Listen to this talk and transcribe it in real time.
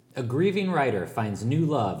A grieving writer finds new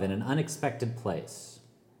love in an unexpected place.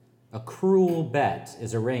 A cruel bet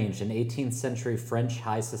is arranged in 18th century French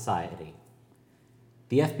high society.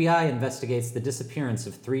 The FBI investigates the disappearance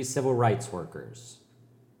of 3 civil rights workers.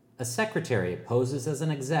 A secretary poses as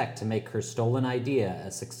an exec to make her stolen idea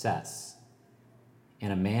a success.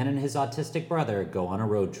 And a man and his autistic brother go on a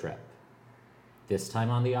road trip. This time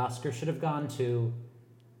on the Oscar should have gone to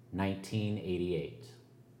 1988.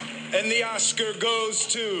 And the Oscar goes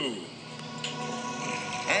to...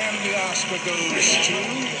 And the Oscar goes to...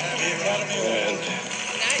 the Academy Award.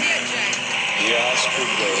 Not yet, Jack. The Oscar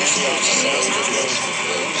goes to...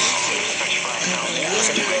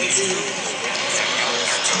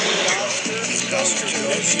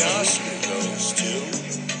 The Oscar goes to...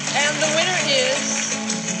 And the winner is...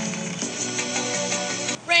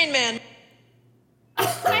 Rain Man. I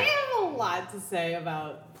have a lot to say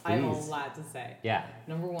about... Please. I have a lot to say. Yeah.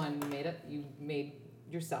 Number one, you made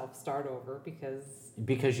yourself start over because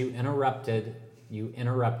you interrupted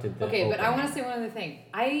the okay, but I opening. want to say one other thing.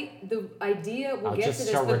 The idea, we'll I'll get just to this,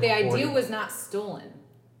 start but the idea recording. was not stolen.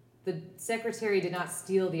 The secretary did not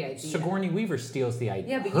steal the idea. Sigourney Weaver steals the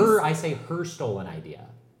idea. Yeah, but I say her stolen idea.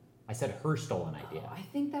 I said her stolen idea. I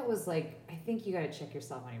think that was I think you got to check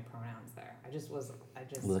yourself on your pronouns there.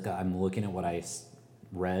 Look, I'm looking at what I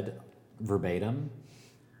read verbatim.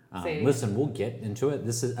 Say it Listen, we'll get into it.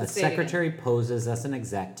 This is a secretary poses as an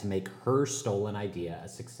exec to make her stolen idea a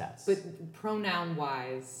success. But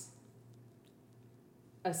pronoun-wise,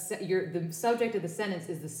 the subject of the sentence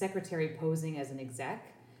is the secretary posing as an exec.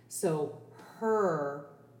 So her...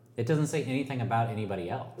 It doesn't say anything about anybody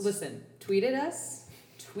else. Listen, tweet at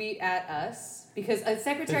us, because a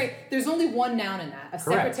secretary... There's only one noun in that. A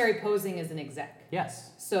Correct. secretary posing as an exec.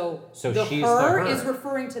 Yes. So she's the her her. is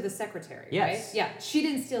referring to the secretary, Yes. right? Yeah, she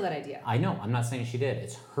didn't steal that idea. I know. I'm not saying she did.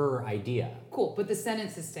 It's her idea. Cool, but the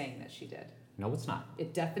sentence is saying that she did. No, it's not.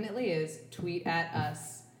 It definitely is. Tweet at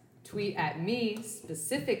us. Tweet at me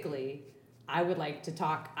specifically. I would like to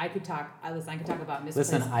talk. I could talk about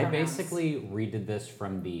misplaced Listen, I pronouns. basically redid this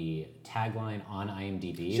from the tagline on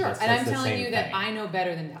IMDb. Sure, that and I'm says the telling same you that thing. I know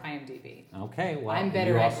better than IMDb. Okay, well, I'm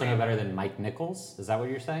better you at also know grammar. better than Mike Nichols? Is that what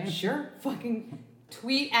you're saying? Sure, fucking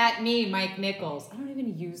tweet at me, Mike Nichols. I don't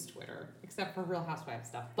even use Twitter except for Real Housewives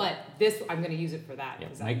stuff, but this I'm going to use it for that. Yeah,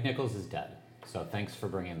 'cause Mike Nichols is dead, so thanks for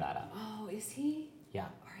bringing that up. Oh, is he? Yeah,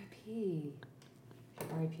 R.I.P.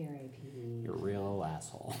 R.I.P. R.I.P. you're a real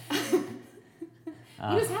asshole.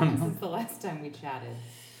 What has happened since the last time we chatted?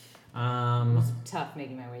 It's tough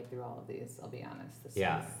making my way through all of these, I'll be honest. This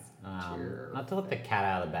Yeah. was Not to let the cat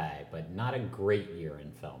out of the bag, but not a great year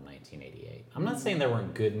in film, 1988. I'm not saying there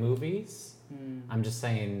weren't good movies. I'm just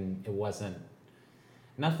saying it wasn't...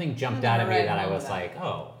 Nothing jumped out at me that I was like,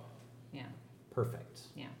 oh, Yeah, perfect.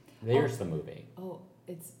 yeah. There's the movie. Oh,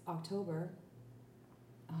 it's October.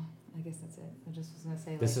 Oh, I guess that's it. I just was going to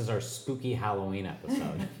say This is our spooky Halloween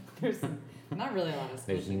episode. there's not really a lot of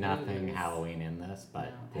spooky There's nothing movies. Halloween in this, but...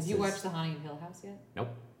 No. this Have you is- watched The Haunting of Hill House yet? Nope.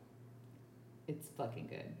 It's fucking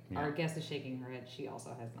good. Yeah. Our guest is shaking her head. She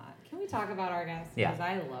also has not. Can we talk about our guest? Yeah. Because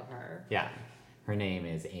I love her. Yeah. Her name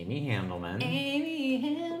is Amy Handelman. Amy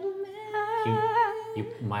Handelman. You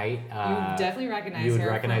might... You definitely recognize her. You would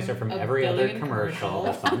recognize her from a every other billion commercial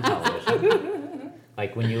commercials. that's on television.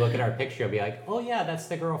 Like when you look at our picture, you'll be like, oh yeah, that's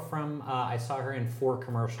the girl from, I saw her in 4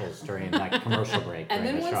 commercials during that commercial break. And during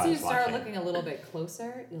then the show once I you was start watching. looking a little bit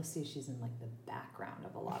closer, you'll see she's in like the background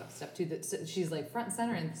of a lot of stuff too. That so she's like front and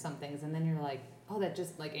center in some things, and then you're like, oh, that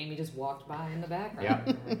just like Amy just walked by in the background Yep.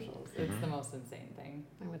 of commercials. It's the most insane thing.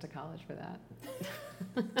 I went to college for that.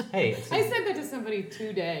 Hey, it's I said that to somebody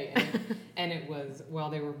today, and it was while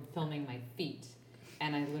they were filming my feet,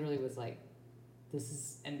 and I literally was like, "This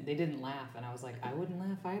is," and they didn't laugh, and I was like, "I wouldn't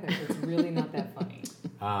laugh either. It's really not that funny."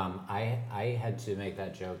 I had to make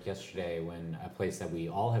that joke yesterday when a place that we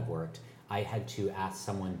all have worked, I had to ask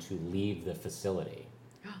someone to leave the facility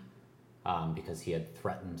because he had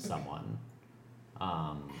threatened someone.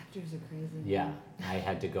 Actors are crazy. Yeah, I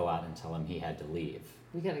had to go out and tell him he had to leave.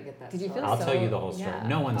 We gotta get that. Did you story. feel I'll so- tell you the whole story. yeah.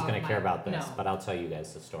 No one's Off going to care mic. about this, No. but I'll tell you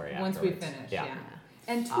guys the story Once we afterwards. finish, Yeah. yeah.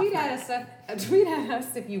 And tweet at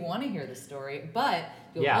us if you want to hear the story, but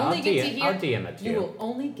you'll only I'll get to DM hear I'll DM it to you you. will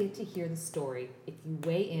only get to hear the story if you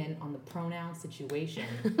weigh in on the pronoun situation.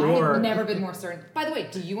 I Or- have never been more certain. By the way,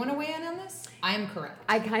 do you want to weigh in on this? I am correct.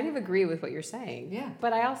 I kind of agree with what you're saying. Yeah.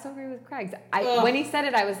 But I also agree with Craig's. Ugh. When he said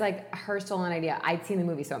it, I was like, her stolen idea. I'd seen the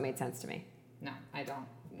movie, so it made sense to me. No, I don't.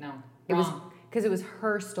 No. It was Wrong. because it was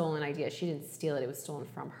her stolen idea. She didn't steal it. It was stolen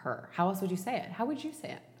from her. How else would you say it? How would you say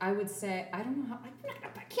it? I would say I don't know how.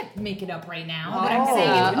 I can't make it up right now. Oh, but I'm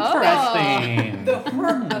saying interesting. the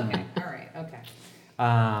her. Okay. All right. Okay.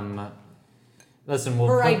 Listen, we'll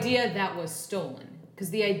Her put- idea that was stolen. Because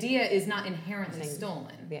the idea is not inherently Saying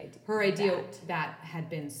stolen. the idea Her idea that had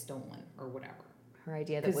been stolen or whatever. Her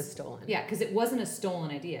idea that was stolen. Yeah, because it wasn't a stolen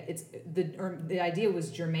idea. The idea was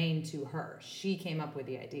germane to her. She came up with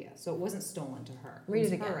the idea, so it wasn't stolen to her. Read it it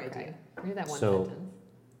was again. her Craig. idea. Read that one So- sentence.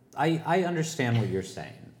 I understand what you're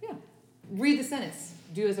saying. Yeah. Read the sentence.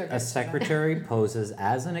 Do as our A guest. secretary poses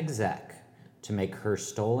as an exec to make her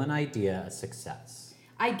stolen idea a success.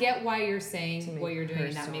 I get why you're To saying make what you're her doing,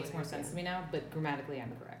 and that stolen makes more sense idea. to me now. But grammatically,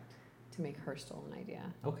 I'm correct. To make her stolen idea.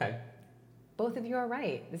 Okay. Both of you are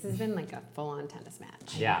right. This has been like a full-on tennis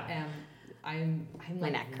match. Yeah. I'm My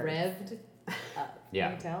like neck hurts. revved up. Yeah.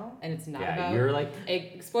 Can you tell? And it's not Yeah, about. you're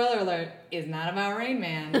like- Spoiler alert! Is not about Rain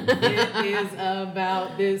Man. It is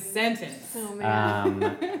about this sentence. Oh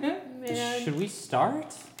man. Should we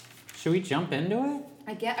start? Should we jump into it?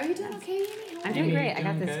 I get. Are you doing okay, Amy? I'm doing Amy, great. I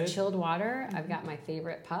got doing this good? chilled water. I've got my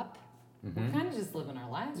favorite pup. We're kind of just living our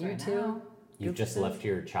lives You right too. now. You've just left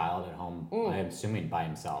your child at home, I'm assuming, by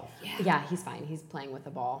himself. Yeah, he's fine. He's playing with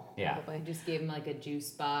the ball. Yeah. I Probably. just gave him like a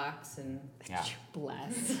juice box and Yeah.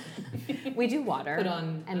 Bless. We do water Put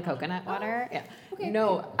on- and coconut water. Yeah. okay,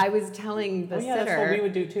 No, I was telling the Oh, yeah, sitter. that's what we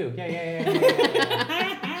would do too.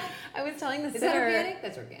 Yeah. I was telling the is sitter. that organic?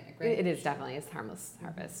 That's organic, right? It is definitely. It's harmless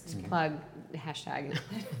harvest. Plug hashtag.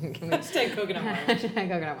 Hashtag coconut water. Hashtag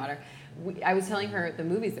coconut water. I was telling her the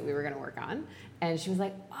movies that we were going to work on, and she was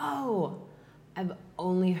like, "Oh, I've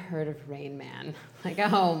only heard of Rain Man." Like,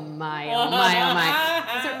 oh my, oh my, oh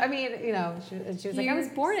my. So, I mean, you know, she was like, "I was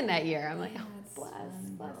born in that year." I'm like, "Oh,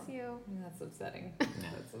 bless you." That's upsetting.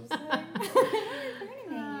 That's upsetting.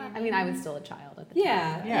 I mean, I was still a child at the time.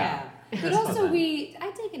 Yeah, Yeah. yeah. But That's also, fun.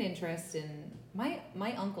 I take an interest in my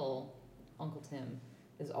Uncle Tim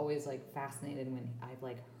is always like fascinated when I've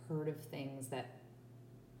like heard of things that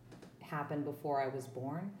happened before I was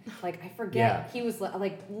born. Like I forget Yeah. he was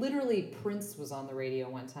like literally Prince was on the radio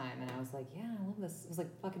one time, and I was like, yeah, I love this. It was like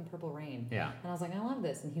fucking Purple Rain. Yeah. And I was like, I love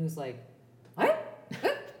this, and he was like, what?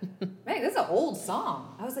 Man, this is an old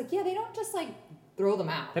song. I was like, yeah, they don't just like throw them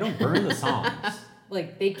out. They don't burn the songs.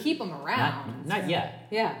 Like they keep them around. Not yet.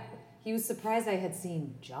 Yeah. He was surprised I had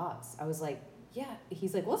seen Jaws. I was like, yeah.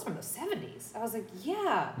 He's like, well, it's from the 70s. I was like,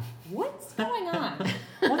 yeah. What's going on?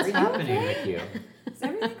 What's Are you happening okay? with you? Is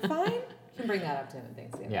everything fine? You can bring that up to him and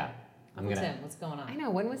things. Yeah. I'm What's gonna. Tim, what's going on? I know.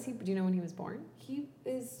 When was he? Do you know when he was born? He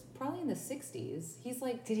is probably in the 60s. He's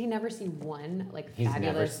like, Did he never see one like He's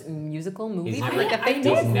fabulous musical movie? He's from, never. like the I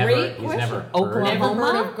know, 50s? He's never. great He's never. Oklahoma? heard never heard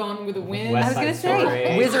Mama? of Gone with the Wind. West I was gonna Side say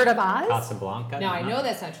Story, Wizard of Oz. Casablanca. Now I know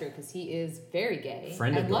that's not true because he is very gay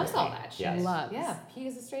Friend of and loves all Dorothy. that shit. Yes. Loves. Yeah, he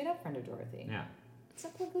is a straight up friend of Dorothy. Yeah. Is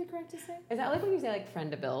that politically correct to say? Is that like when you say like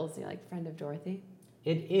friend of Bill's? You're like friend of Dorothy.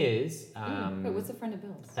 It is. Wait, what's a friend of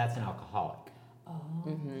Bill's? That's an alcoholic. Oh.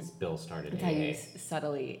 Bill started That's how you AA.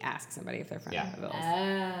 subtly ask somebody if they're friend Yeah. of Bill's.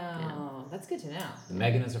 Oh, that's good to know.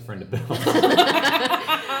 Megan is a friend of Bill's.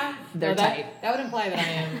 They're No, tight. that would imply that I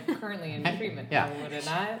am currently in treatment. Yeah. Though, would it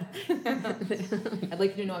not? I'd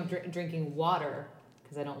like you to know I'm drinking water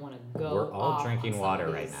because I don't want to go. We're all off drinking on some water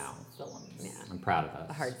of right these now. Films. Yeah. I'm proud of us.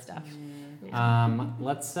 The hard stuff.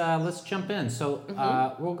 Let's jump in.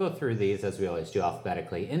 So we'll go through these as we always do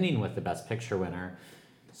alphabetically, ending with the Best Picture winner.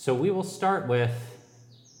 So we will start with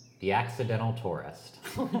The Accidental Tourist.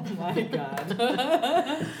 Oh my god.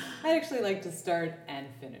 I'd actually like to start and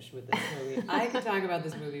finish with this movie. I could talk about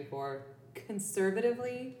this movie for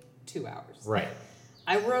conservatively 2 hours. Right.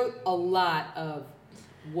 I wrote a lot of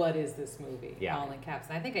what is this movie? Yeah. All in caps.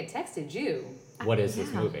 And I think I texted you. What is this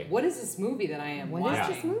Yeah. movie? What is this movie that I am What watching? is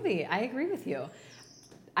this movie? I agree with you.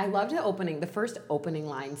 I loved the opening, the first opening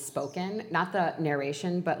line spoken, not the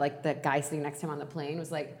narration, but like the guy sitting next to him on the plane was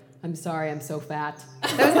like, "I'm sorry, I'm so fat."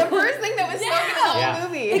 That was the first thing that was spoken in the whole Yeah.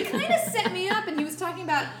 movie. It kind of set me up, and he was talking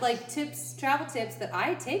about like tips, travel tips that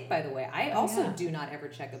I take. By the way, I also yeah. do not ever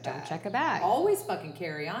check a bag. Don't check a bag. Always fucking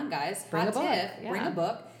carry on, guys. Bring Hot a book, tip. yeah. Bring a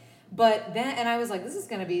book. But then, and I was like, this is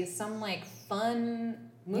gonna be some like fun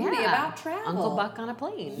movie Yeah. about travel. Uncle Buck on a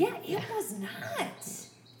plane. Yeah, it was not.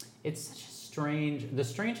 It's such a strange. The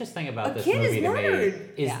strangest thing about A this kid is movie to me murdered.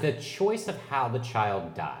 is Yeah. the choice of how the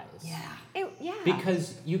child dies. Yeah. Yeah.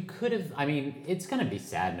 Because you could have. I mean, it's gonna be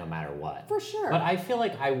sad no matter what. For sure. But I feel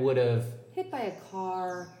like I would have Hit by a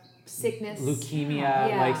car, sickness, leukemia,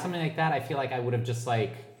 Yeah. like something like that. I feel like I would have just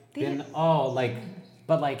like been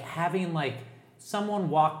but like having like someone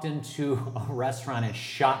walked into a restaurant and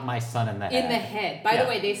shot my son in the head. in the head. By Yeah. the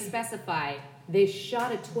way, they specify they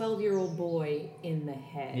shot a 12-year-old boy in the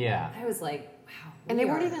head. Yeah. I was like, wow. And they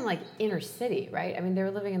we weren't are- even like inner city, right? I mean, they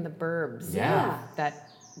were living in the burbs Yeah. of that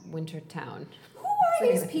winter town. Who Who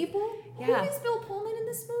are these people? Yeah. Who is Bill Pullman in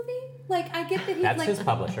this movie? Like, I get that he That's like his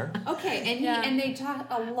publisher. okay, and Yeah. and they talk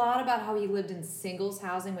a lot about how he lived in singles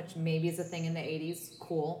housing, which maybe is a thing in the 80s.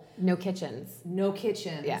 Cool. No kitchens. No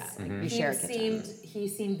kitchens. Yeah, you share a kitchen. He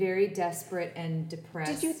seemed very desperate and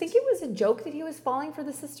depressed. Did you think it was a joke that he was falling for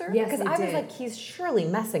the sister? Yes, because I I did. was like, he's surely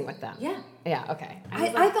messing with them. Yeah. Yeah. Okay.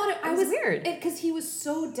 I thought it was weird. because he was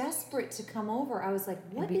so desperate to come over. I was like,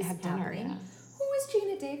 what is have dinner, happening? yeah. Who is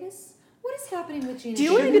Gina Davis? What is happening with Gina Do you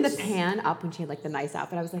know when they did Davis? the pan up when she had like the nice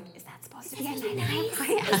outfit? I was like, is that supposed to be a Is that nice?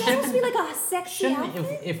 supposed to be like a sexy Shouldn't,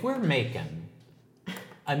 outfit? if we're making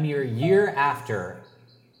a mere year after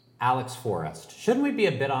Alex Forrest, shouldn't we be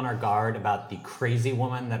a bit on our guard about the crazy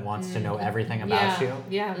woman that wants to know everything about you?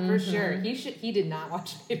 Yeah, for sure. He did not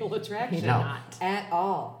watch Fatal Attraction. He did No. not. At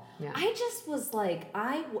all. Yeah. I just was like,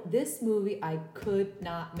 this movie I could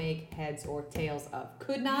not make heads or tails of.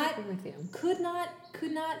 Could not. I'm with you. Could not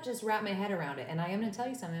just wrap my head around it. And I am going to tell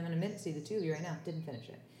you something. I'm going to admit it to the two of you right now. Didn't finish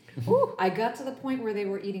it. I got to the point where they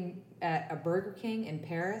were eating at a Burger King in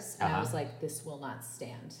Paris, and I was like, this will not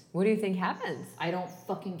stand. What do you think happens? I don't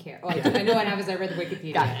fucking care. Oh, I know what happens. I read the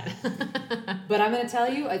Wikipedia. Got it. But I'm going to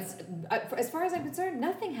tell you, as far as I'm concerned,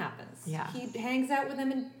 nothing happens. Yeah. He hangs out with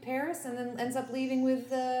them in Paris and then ends up leaving with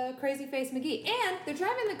Crazy Face McGee. And they're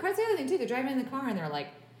driving in the car. That's the other thing, too. They're driving in the car, and they're like,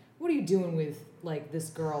 what are you doing with, like, this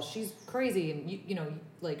girl? She's crazy, and, you know,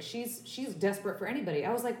 like, she's desperate for anybody.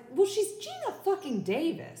 I was like, well, she's Gina fucking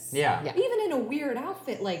Davis. Yeah. Yeah. Even in a weird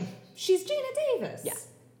outfit, like, she's Gina Davis. Yeah.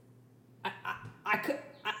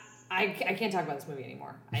 I can't talk about this movie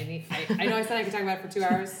anymore. I know I said I could talk about it for 2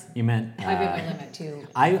 hours. You meant I've hit my limit. Too.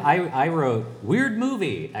 I wrote weird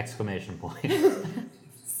movie exclamation point.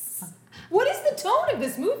 What is the tone of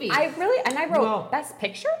this movie? I wrote Well- best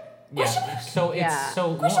picture. Yeah. So it's Yeah.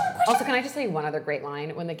 so Also, can I just say one other great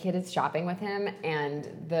line? When the kid is shopping with him and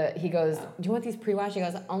he goes, "Do you want these pre-wash?" He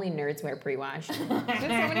goes, "Only nerds wear pre-wash." There's so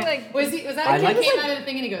many like. was that I a kid like- who came out of the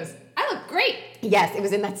thing and he goes, I look great. Yes, it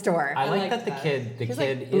was in that store. I like like that the that. kid He's like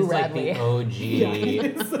is Boo like Radley. the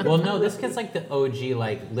OG. Well, no, this kid's like the OG,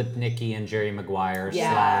 like Lipnicki and Jerry Maguire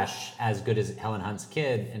Yeah. / as good as Helen Hunt's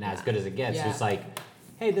kid and as good as it gets. Yeah. Who's like,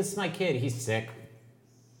 hey, this is my kid. He's sick.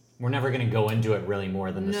 We're never gonna go into it really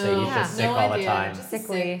more than to say he's just sick no all idea. the time. Just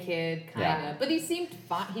Sickly. a sick kid, kind of. Yeah. But he seemed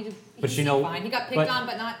fine. He But you seemed know- fine. He got picked but- on,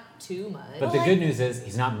 but not too much. But the good news is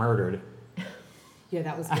he's not murdered. yeah,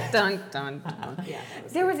 that was good. Dun dun dun. Yeah, that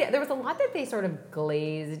was There was a lot that they sort of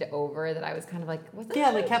glazed over that I was kind of like, was that Yeah,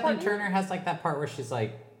 really like Kathleen important? Turner has like that part where she's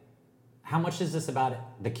like, how much is this about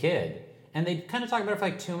the kid? And they kind of talk about it for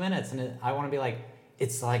like 2 minutes, and I want to be like,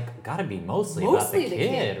 it's like gotta be mostly about Mostly the the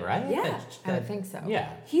kid, kid. right? Yeah. I would think so. Yeah.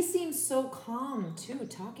 He seems so calm too,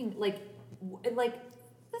 talking like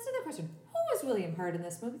that's another question. Who is William Hurt in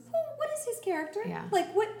this movie? What is his character? Yeah.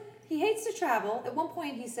 Like what? He hates to travel. At one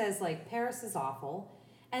point, he says like Paris is awful,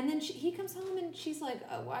 and then he comes home and she's like,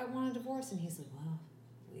 oh, I want a divorce, and he's like, well,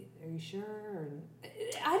 are you sure? And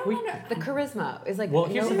I don't know. The charisma is like. Well,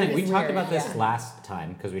 here's the thing. We it's talked weird. about this Yeah. last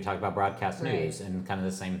time because we talked about broadcast Right. news and kind of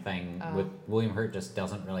the same thing with William Hurt just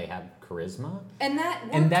doesn't really have charisma. And that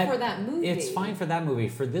worked And that for that movie. It's fine for that movie.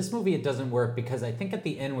 For this movie, it doesn't work because I think at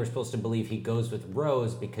the end we're supposed to believe he goes with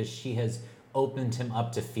Rose because she has opened him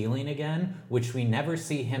up to feeling again, which we never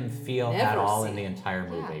see him feel at Never all see in the him. entire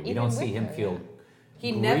movie. Yeah, We even don't see with him her, feel. yeah.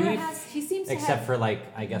 He grief, never has. He seems to except have. for like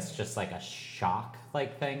I guess just like a shock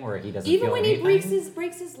like thing where he doesn't Even feel when anything. he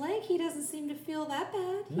breaks his leg, he doesn't seem to feel that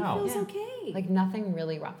bad. He No. feels Yeah. okay. Like nothing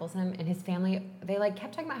really ruffles him, and his family. They like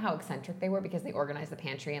kept talking about how eccentric they were because they organized the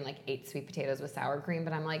pantry and like ate sweet potatoes with sour cream.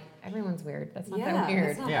 But I'm like, everyone's weird. That's not that weird.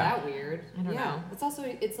 It's not Yeah. that weird. I don't know. It's also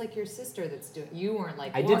it's like your sister that's doing. You weren't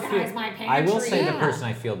like I did organize feel. my pantry. I will say the Yeah. person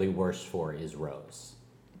I feel the worst for is Rose.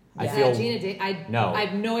 I Yeah, feel Gina. I have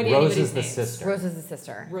no idea. Rose anybody's is the names. sister. Rose is the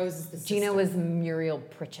sister. Rose is the sister. Gina was Muriel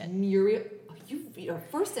Pritchett. Muriel. You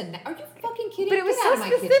first and are you fucking kidding? But it was Get out of so my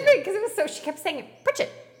specific kitchen. because it was so. She kept saying it. Pritchett.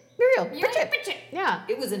 Muriel. Muriel Pritchett. Pritchett. Yeah.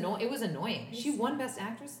 It was annoying. It was annoying. She won Best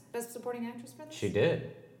Actress, Best Supporting Actress for this. She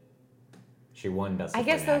did. She won Best I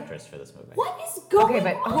guess Supporting though- Actress for this movie. What is going Okay,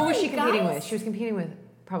 but on? who was she competing guys? with? She was competing with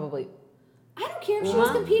probably. I don't care if she was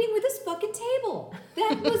Uma? competing with this fucking table.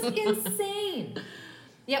 That was insane.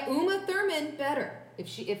 Yeah, Uma Thurman better.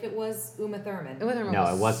 If it was Uma Thurman. Uma Thurman No,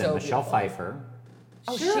 was it wasn't. so Michelle beautiful. Pfeiffer.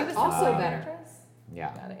 Oh, Sure, she was the also supporting better. actress?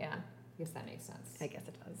 Yeah. Got it. Yeah. I guess that makes sense. I guess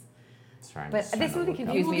it does. Sorry, I'm But just this trying to movie look up.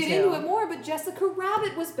 confused We'll me get too. into it more, but Jessica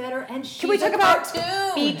Rabbit was better, and she's Can we talk a about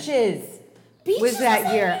cartoon. Beaches? Beaches was that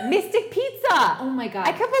was year? that year? Mystic Pizza. Oh my God.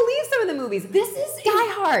 I can't believe some of the movies. This is Die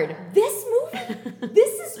Hard. This movie.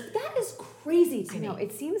 That is crazy to I me. know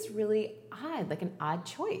it seems really like an odd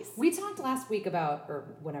choice. We talked last week about, or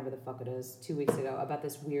whenever the fuck it is, 2 weeks ago, about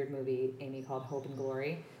this weird movie, Amy, called Hope and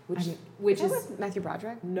Glory, which Is is that with Matthew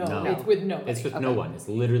Broderick? no, No. it's with nobody. It's with no one. It's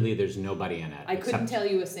literally there's nobody in it. I couldn't except tell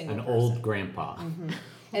you a single an person. old grandpa.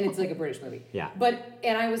 And it's like a British movie. Yeah.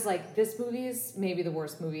 And I was like, this movie is maybe the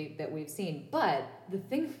worst movie that we've seen. But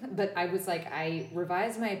I was like, I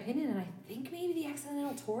revised my opinion, and I think maybe The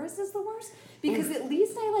Accidental Tourist is the worst, because at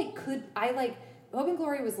least Hope and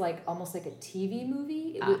Glory was like almost like a TV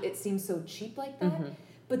movie. It seems so cheap like that.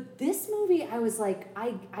 But this movie, I was like,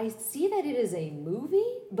 I see that it is a movie,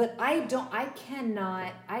 but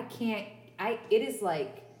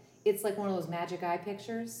it's like one of those magic eye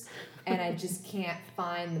pictures, and I just can't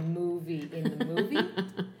find the movie in the movie.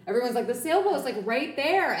 Everyone's like, the sailboat's like right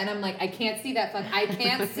there, and I'm like, I can't see that I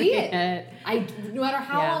can't see it. No matter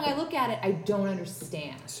how long I look at it, I don't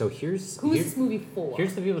understand. So here's this movie for?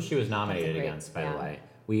 Here's the people she was nominated great- against, by yeah. the way.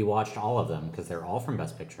 We watched all of them because they're all from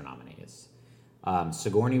Best Picture nominees.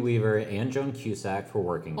 Sigourney Weaver and Joan Cusack for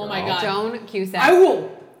Working Girl. Oh my God. Joan Cusack.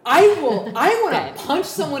 I want to punch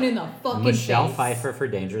someone in the fucking Michelle face. Pfeiffer for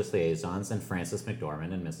Dangerous Liaisons, and Frances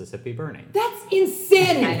McDormand in Mississippi Burning. That's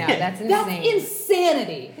insanity. I know, that's insane. That's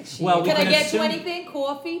insanity. Well, we Can I get assume- you anything?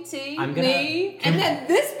 Coffee, tea, I'm gonna- me? can- And then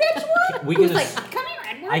this bitch one? We who's can like, ass- come here,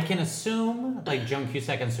 Edward. I can assume like Joan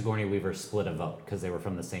Cusack and Sigourney Weaver split a vote because they were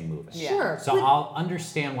from the same movie. Yeah. Sure. So but- I'll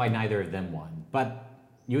understand why neither of them won, but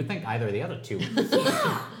you would think either of the other two.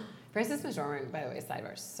 Frances McDormand, by the way,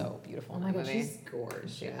 sidebar, so beautiful Oh in my that God, movie. she's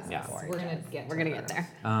gorgeous. She is Yeah. gorgeous. We're gonna get there.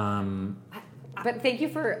 But thank you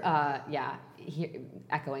for,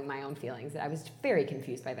 echoing my own feelings. I was very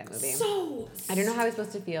confused by that movie. So I don't know how I was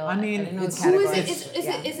supposed to feel. I mean, didn't know it's- the who is categories.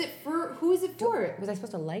 it? Is it for? Who is it for? Was I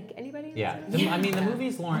supposed to like anybody? Yeah, Yeah. I mean the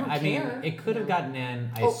movie's Lawrence. I I don't mean, care. it could have gotten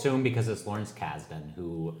in. I Oh. assume because it's Lawrence Kasdan,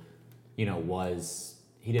 who,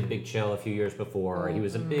 he did Big Chill a few years before. He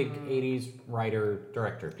was a big '80s writer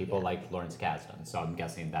director. People like Lawrence Kasdan, so I'm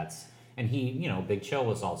guessing that's. And Big Chill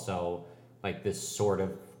was also like this sort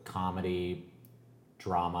of comedy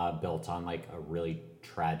drama built on like a really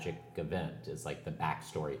tragic event. Is like the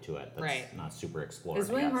backstory to it that's Right. not super explored. Is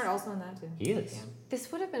I William guess. Hurt also in that too? He is. Yeah.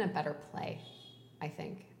 This would have been a better play, I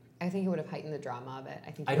think. I think it would have heightened the drama of it.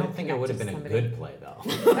 I don't think it would have been a good play though.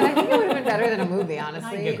 But I think it would have been better than a movie,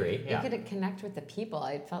 honestly. I agree, yeah. You could connect with the people.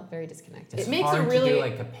 I felt very disconnected. It's It makes hard a really- to do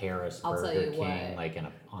like a Paris I'll tell Burger you King what. like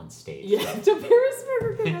on stage. Yeah, So. to Paris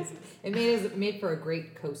Burger King. It made for a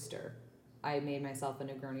great coaster. I made myself a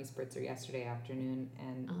Negroni spritzer yesterday afternoon,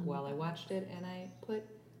 and while I watched it, and I put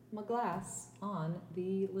my glass on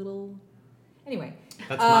the little. Anyway,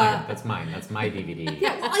 That's mine. That's my DVD.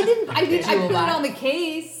 yeah. Well, I didn't. I put it Jewel box. on the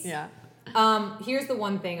case. Yeah. Here's the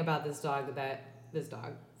one thing about this dog.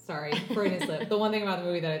 Sorry, Freudian slip. The one thing about the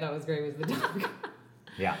movie that I thought was great was the dog.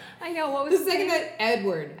 Yeah. I know. What was The his second name? that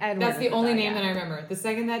Edward, Edward that's was the the only dog, name yeah. that I remember. The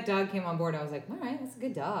second that dog came on board, I was like, all right, that's a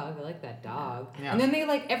good dog. I like that dog. Yeah. And then they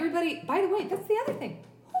everybody, by the way, that's the other thing.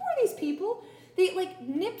 Who are these people? They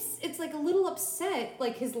Nips, it's like a little upset.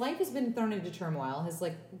 Like his life has been thrown into turmoil. His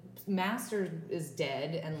master is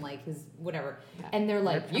dead and his whatever. Yeah. And they're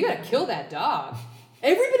like, you gotta kill that dog.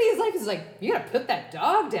 Everybody in his life is like, you gotta put that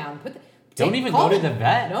dog down. Don't even call go to the- the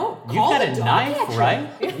vet. No, You've call got the a dog knife, catcher. right?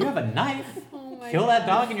 You have a knife. Oh my Kill that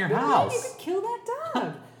dog in your You house. could kill that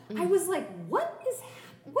dog. I was like, what is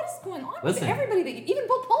going on Listen. with everybody? Even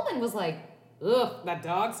Bill Pullman was like, ugh, that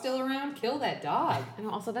dog's still around? Kill that dog. And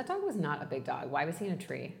also, that dog was not a big dog. Why was he in a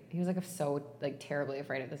tree? He was so terribly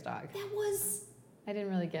afraid of this dog. That was, I didn't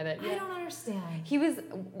really get it. I don't understand. He was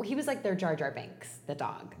like their Jar Jar Binks, the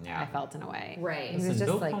dog. Yeah. I felt in a way. Right. He was Listen,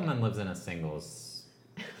 just Bill Pullman lives in a singles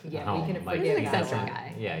Yeah, home. we can Like, forgive He's an that eccentric one.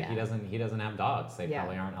 guy. Yeah, Yeah. he doesn't have dogs. They Yeah.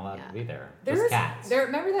 probably aren't allowed Yeah. to be there. There's Just cats.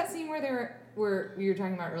 Remember that scene where you were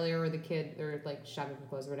talking about earlier, where the kid, they're shopping for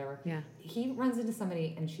clothes or whatever. Yeah. He runs into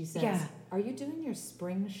somebody and she says, Yeah. "Are you doing your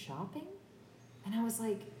spring shopping?" And I was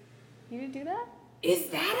like, You didn't do that? "Is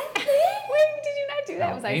that a thing?" Wait, did you not do that?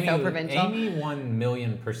 No, Was I so provincial? Amy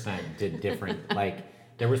 1,000,000% did different.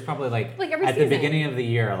 There was probably Like every at the season. beginning of the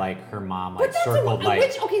year, her mom But that's circled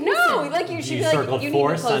okay, No, listen. you should you be like, circled you need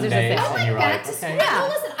 4 new clothes, there's a Sundays sale. I and went you were back like, to school. okay. Yeah. No,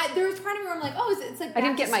 listen, there was part of me where I'm like, oh, it's like I back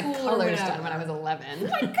didn't get to my school or colors whatever. done when I was 11.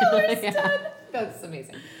 My colors Yeah. done. That's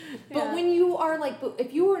amazing. But Yeah. when you are but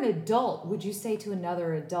if you were an adult, would you say to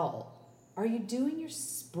another adult, "Are you doing your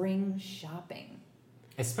spring shopping?"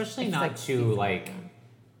 Especially It's not like to seasonal.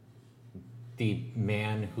 the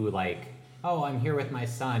man who oh, I'm here with my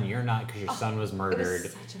son. You're not because your son was murdered.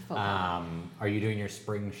 such a faux pas. Are you doing your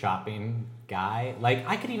spring shopping, guy?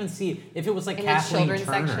 I could even see if it was In the Kathleen children's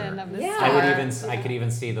Turner. section of the Yeah. store. I could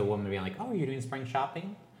even see the woman being like, "Oh, you're doing spring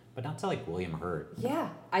shopping." but not to like William Hurt. Yeah,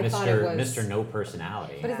 I thought it was Mr. No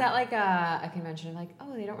Personality. But is that like a convention of like,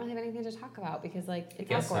 oh, they don't really have anything to talk about because like I it's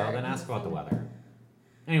guess so. awkward. Then ask about the weather.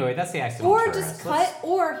 Anyway, that's the accidental Or tourist. just cut.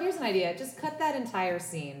 Or here's an idea: just cut that entire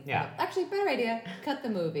scene. Yeah. Actually, better idea: cut the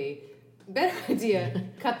movie. Better idea: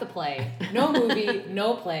 cut the play. No movie,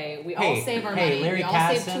 no play. We all save our money. Larry we all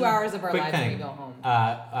Casson, save 2 hours of our quick lives when thing. we go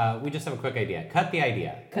home. We just have a quick idea. Cut the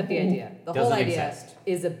idea. Cut the idea. The Doesn't whole idea exist.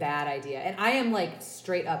 is a bad idea, and I am like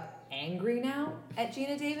straight up angry now at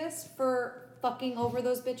Gina Davis for fucking over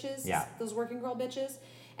those bitches. Yeah. Those working girl bitches.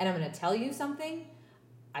 And I'm gonna tell you something.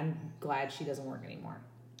 I'm glad she doesn't work anymore.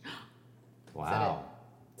 Wow.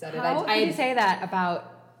 Is that it? How can you say that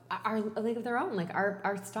about our A League of Their Own, like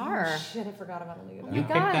our star? Oh, shit, I forgot about A League of Their You Own.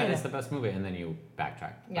 picked that God. as the best movie, and then you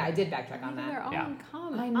backtracked. Yeah, I did backtrack on League of Their that. Own, Yeah.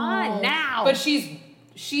 come I on know. now. But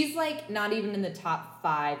she's like not even in the top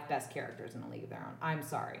 5 best characters in A League of Their Own. I'm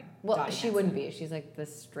sorry. well, Dottie she Hanson. wouldn't be. She's like the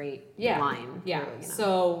straight Yeah. line. Yeah. through, you know.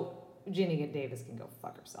 So Gina Davis can go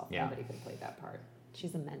fuck herself. Yeah. Nobody could have played that part.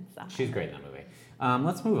 She's immense. She's great in that movie.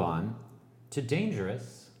 Let's move on to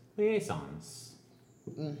Dangerous Liaisons.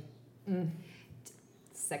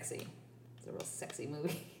 Sexy. It's a real sexy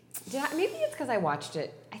movie. Maybe it's because I watched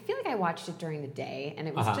it. I feel like I watched it during the day, and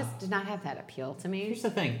it was just did not have that appeal to me. Here's the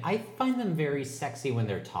thing. I find them very sexy when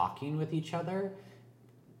they're talking with each other.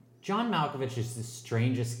 John Malkovich is the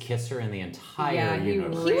strangest kisser in the entire Yeah, he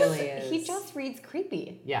universe. really He is. just reads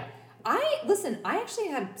creepy. Yeah. I actually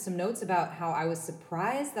had some notes about how I was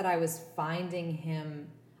surprised that I was finding him.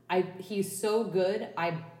 He's so good.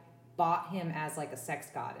 I bought him as like a sex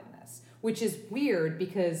god in this, which is weird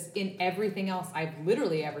because in everything else I've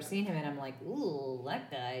literally ever seen him in, I'm like, ooh, that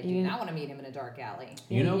guy. I do not want to meet him in a dark alley.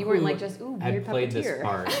 You know you who weren't like just ooh had weird played this puppeteer.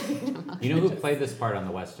 part? You know who played this part on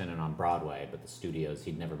the West End and on Broadway, but the studios,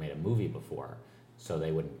 he'd never made a movie before, so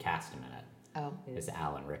they wouldn't cast him in it. Oh, Is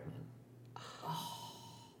Alan Rickman.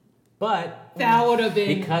 But That would have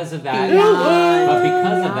been because of that, Beyond. but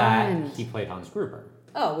because of that, Beyond. he played Hans Gruber.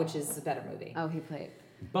 which is a better movie. oh, he played.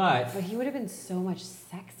 But But he would have been so much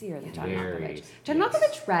sexier than John Very, Malkovich. John yes.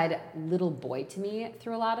 Malkovich read little boy to me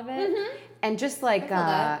through a lot of it, and just like I feel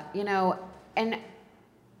that. you know, and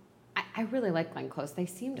I really like Glenn Close. They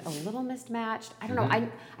seemed a little mismatched. I don't know.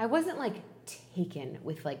 I wasn't like taken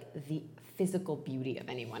with like the physical beauty of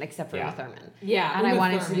anyone except for Yeah. Uma Thurman. Yeah, and I Uma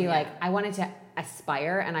wanted to Thurman, be like yeah. I wanted to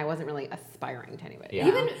aspire, and I wasn't really aspiring to anybody.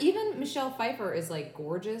 Yeah. Even Michelle Pfeiffer is like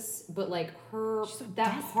gorgeous, but like her She's so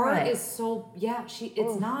that part desperate. is so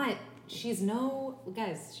it's not. She's no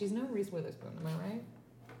Reese Witherspoon. Am I right?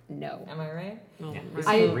 No. Am I right? Oh, yeah,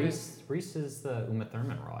 my- Reese is the Uma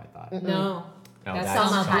Thurman role, I thought. No. No, That's that's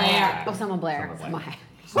Selma Blair. Oh, Selma Blair. Selma Blair. My-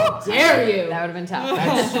 Dare you? that would have been tough.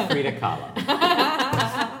 That's Frida Kahlo.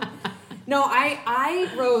 No, I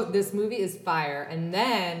wrote this movie is fire, and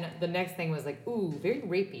then the next thing was like, ooh, very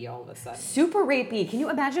rapey all of a sudden. Super rapey. Can you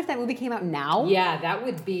imagine if that movie came out now? Yeah, I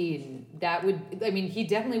mean, he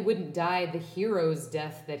definitely wouldn't die the hero's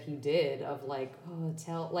death that he did of like,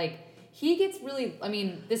 he gets really, I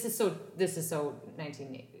mean, this is so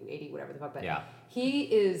 1980, whatever the fuck, but Yeah.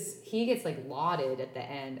 he gets like lauded at the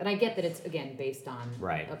end. And I get that it's, again, based on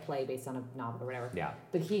Right. a play, based on a novel or whatever. Yeah.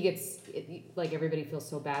 But he gets, like, everybody feels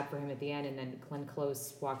so bad for him at the end, and then Glenn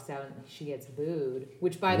Close walks out and she gets booed,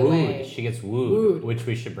 which, by the way... She gets wooed, Wooed. which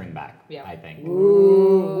we should bring back, Yeah. I think.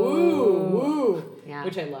 Woo! Yeah.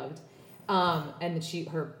 Which I loved. And then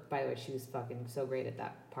by the way, she was fucking so great at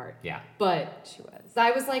that part. Yeah. But She was.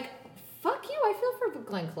 I was like, fuck you, I feel for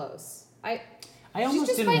Glenn Close. I She's almost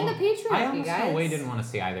just didn't fighting want, the patriarchy, I almost in a way guys. didn't want to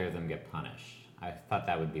see either of them get punished. I thought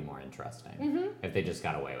that would be more interesting if they just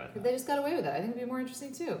got away with it. They just got away with it. I think it'd be more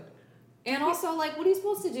interesting too. And also, like, what are you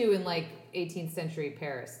supposed to do in, like, 18th century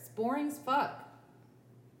Paris? It's boring as fuck.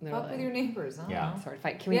 Fuck with your neighbors. I don't Yeah. know. Sword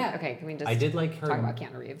fight. Can we? Yeah. Okay. Can we just? I did like her. talk about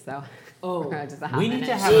Keanu Reeves though. Oh. For just a hot We need minute.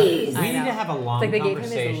 to have Jeez. we need to have a long It's like they gave him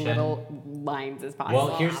conversation. as little lines as possible.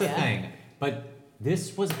 Well, here's the Yeah. thing. But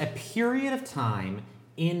this was a period of time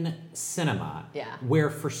in cinema Yeah. where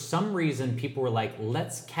for some reason people were like,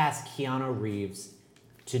 let's cast Keanu Reeves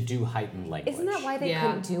to do heightened language. Isn't that why they Yeah.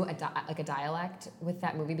 couldn't do a dialect with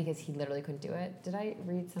that movie because he literally couldn't do it? Did I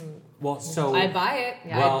read some? Well, so I buy it.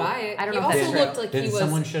 Yeah. Well, I buy it. I don't he know if that's also true. looked like then he was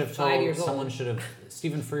someone should have 5 told years someone old. should have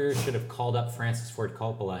Stephen Frears should have called up Francis Ford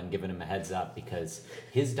Coppola and given him a heads up because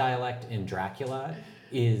his dialect in Dracula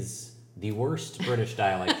is the worst British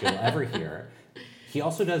dialect you'll ever hear. He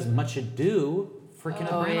also does Much Ado for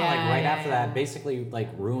Kenneth Branagh, like right after that, basically like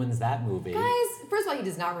ruins that movie. Guys, first of all, he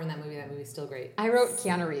does not ruin that movie. That movie's still great. I wrote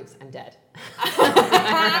Keanu Reeves. I'm dead.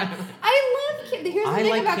 I love Here's the I thing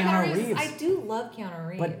like about Keanu Keanu Reeves. Reeves. I do love Keanu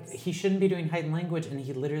Reeves. But he shouldn't be doing heightened language, and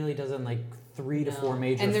he literally does in like 3 to 4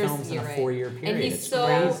 major And films in a 4-year period. And he's it's so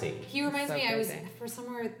crazy. He reminds So me. I was crazy. for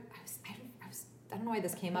somewhere. I don't know why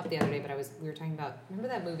this came up the other day, but we were talking about. Remember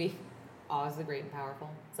that movie, Oz the Great and Powerful?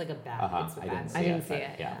 It's like a bad. It's a I bad didn't see I it. didn't see but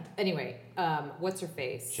it. Yeah. Anyway, what's her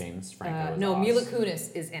face? James Franco. No, Oz. Mila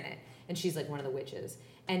Kunis is in it, and she's like one of the witches.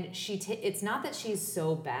 And it's not that she's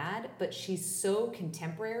so bad, but she's so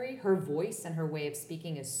contemporary. Her voice and her way of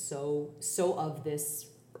speaking is so of this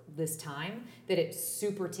time that it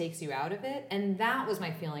super takes you out of it. And that was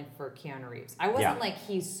my feeling for Keanu Reeves. I wasn't like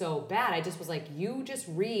he's so bad. I just was like, you just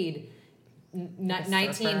read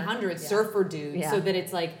 1900 surfer dude, so that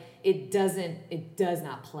it's like it does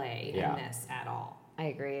not play in this at all. I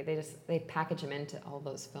agree. They package him into all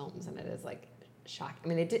those films, and it is like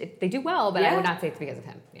shocking. I mean, they do well, but I would not say it's because of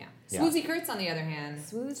him. Yeah. Yeah. Swoozie Kurtz, on the other hand.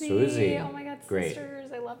 Swoozie. Oh my God, Great.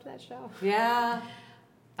 Sisters. I loved that show. Yeah.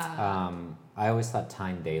 I always thought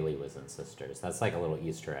Tyne Daly was in Sisters. That's like a little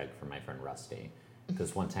Easter egg for my friend Rusty.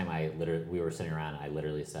 Because one time we were sitting around and I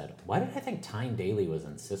literally said, why did I think Tyne Daly was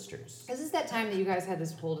in Sisters? Is this that time that you guys had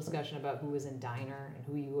this whole discussion about who was in Diner and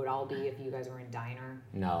who you would all be if you guys were in Diner?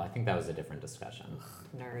 No, I think that was a different discussion.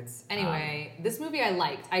 Nerds. Anyway, this movie I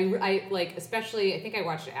liked. I like, especially, I think I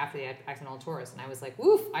watched it after The Accidental Tourist, and I was like,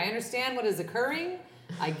 woof, I understand what is occurring.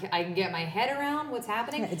 I can get my head around what's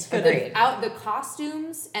happening. It's good. The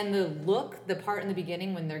costumes and the look, the part in the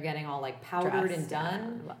beginning when they're getting all like powdered and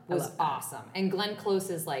done was awesome. And Glenn Close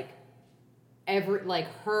is like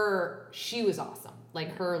she was awesome.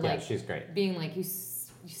 Like her, like she's great. Being like you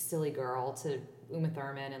silly girl to Uma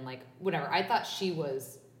Thurman and like whatever. I thought she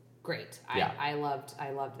was great. I loved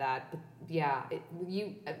that. But yeah,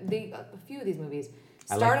 a few of these movies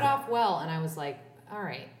started off well, and I was like, all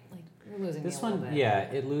right, like you're losing This me a one, little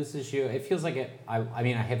bit. it loses you. It feels like it. I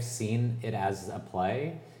mean, I have seen it as a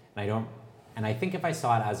play, and I think if I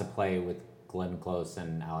saw it as a play with Glenn Close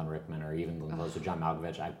and Alan Rickman, or even Glenn Close with John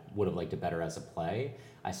Malkovich, I would have liked it better as a play.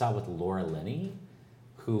 I saw it with Laura Linney,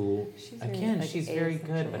 who she's very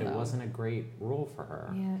good, but it wasn't a great role for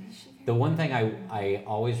her. Yeah. The one thing I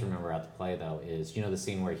always remember about the play though is the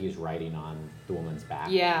scene where he's writing on the woman's back.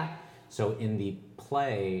 Yeah. So in the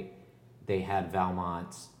play, they had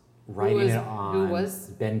Valmont writing it on who was?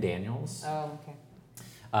 Ben Daniels. Oh, okay.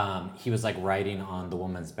 He was like writing on the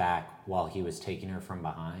woman's back while he was taking her from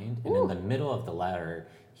behind. And in the middle of the letter,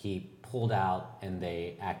 he pulled out and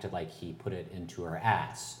they acted like he put it into her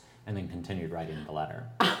ass and then continued writing the letter.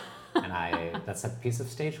 And that's a piece of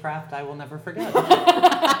stagecraft I will never forget.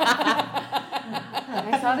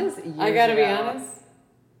 I saw this years I gotta be ago. honest.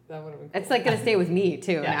 That would have been cool. It's like going to stay with me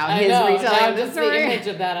too. Yeah. Now I his know. retelling Now of the just the story. image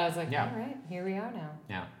of that, I was like, Yeah. all right, here we are now.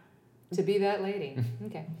 Yeah. To be that lady.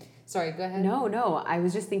 Okay. Sorry, go ahead. No. I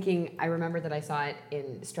was just thinking. I remember that I saw it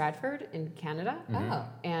in Stratford in Canada, Oh.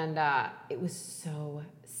 and it was so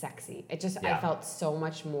sexy. I Yeah. felt so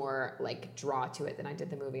much more like draw to it than I did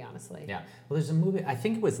the movie. Honestly. Yeah. Well, there's a movie, I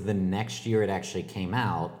think it was the next year it actually came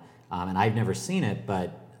out, and I've never seen it,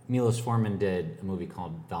 but Milos Forman did a movie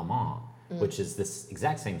called Valmont, which is this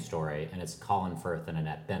exact same story, and it's Colin Firth and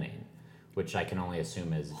Annette Bening, which I can only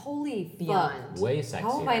assume is Holy fuck. Beyond. way sexier.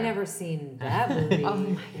 How have I never seen that movie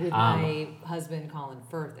with my husband Colin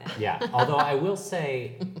Firth in it? Yeah, although I will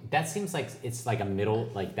say that seems like it's like a middle,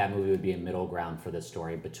 like that movie would be a middle ground for the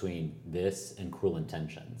story between this and Cruel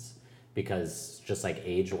Intentions, because just like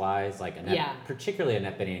age-wise, like particularly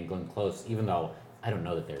Annette Bening and Glenn Close, even though I don't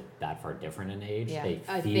know that they're that far different in age, they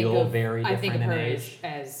feel very different I think of in her age.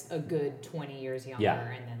 as a good 20 years younger,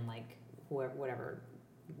 and then like whatever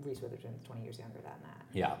Reese Witherspoon's 20 years younger than that.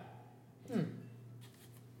 Yeah.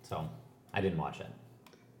 So I didn't watch it.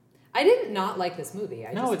 I did not like this movie.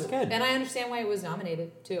 It's good. And I understand why it was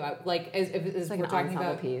nominated, too. As It's like we're an talking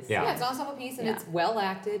ensemble about, piece. Yeah. it's an ensemble piece, and Yeah. it's well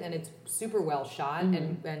acted, and it's super well shot,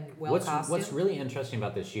 and well costumed. What's really interesting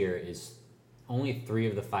about this year is only 3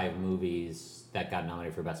 of the 5 movies that got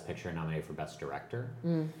nominated for Best Picture are nominated for Best Director.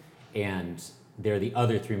 And they're the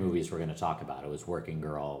other 3 movies we're going to talk about. It was Working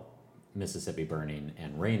Girl, Mississippi Burning,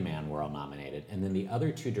 and Rain Man were all nominated. And then the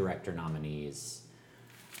other 2 director nominees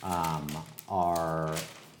are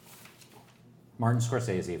Martin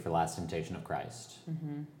Scorsese for Last Temptation of Christ,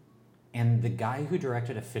 and the guy who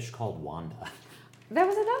directed A Fish Called Wanda. There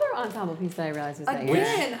was another ensemble piece that I realized was that year.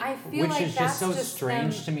 Again, I feel Which like is that's just so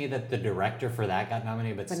strange them. to me that the director for that got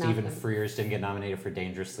nominated, but But Stephen not the- Frears didn't get nominated for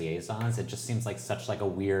Dangerous Liaisons. It just seems like such like a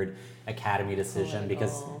weird Academy decision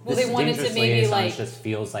because Well, this they wanted to Dangerous maybe, Liaisons like- just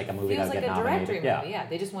feels like a movie Feels that like would a get directory nominated. movie. Yeah,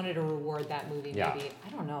 they just wanted to reward that movie. Yeah. Maybe I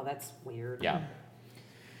don't know. That's weird. Yeah.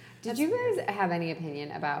 Did you guys have any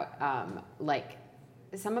opinion about like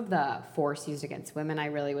some of the force used against women,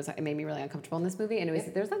 it made me really uncomfortable in this movie. And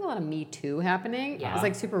there's like a lot of Me Too happening. Yeah. It was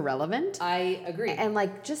like super relevant. I agree. And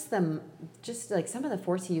like just like some of the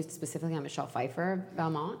force he used specifically on Michelle Pfeiffer,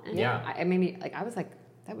 Belmont. And it made me like, I was like,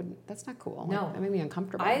 that's not cool. No. Like, that made me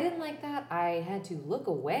uncomfortable. I didn't like that. I had to look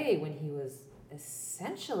away when he was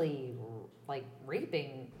essentially like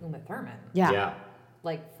raping Uma Thurman. Yeah.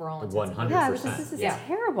 Like for all intents 100%. and purposes. Yeah, it was just, this is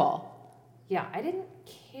terrible. Yeah, I didn't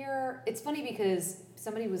care. It's funny because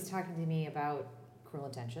somebody was talking to me about Cruel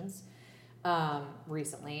Intentions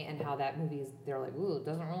recently and how that movie they're like, ooh, it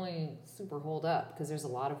doesn't really super hold up because there's a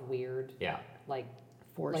lot of weird, like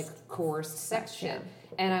coerced sex shit.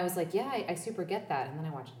 And I was like, yeah, I super get that. And then I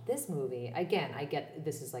watched this movie. Again, I get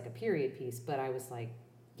this is like a period piece, but I was like,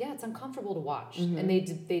 yeah, it's uncomfortable to watch. Mm-hmm. And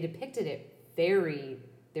they depicted it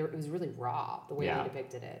it was really raw the way they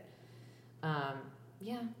depicted it.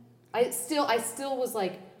 I still was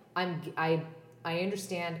like, I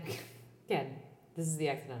understand. Again, this is the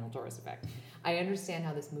accidental tourist effect. I understand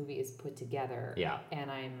how this movie is put together. Yeah.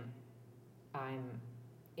 And I'm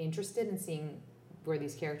interested in seeing where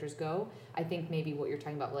these characters go. I think maybe what you're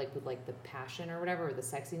talking about, like with like the passion or whatever, or the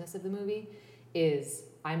sexiness of the movie, is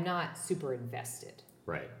I'm not super invested.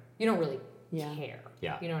 Right. You don't really care.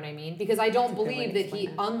 Yeah. You know what I mean? Because I don't That's a good way believe to that explain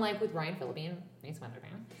it. unlike with Ryan Phillippe and Reese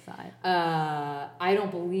Witherspoon, Side. I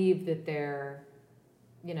don't believe that they're,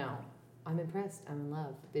 I'm impressed, I'm in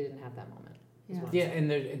love. They didn't have that moment. Yeah,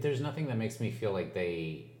 and there's nothing that makes me feel like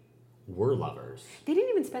they were lovers. They didn't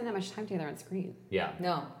even spend that much time together on screen. Yeah.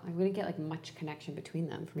 No. Like, we didn't get like much connection between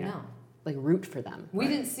them. No. Like root for them. We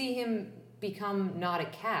didn't see him become not a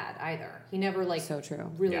cad either. He never So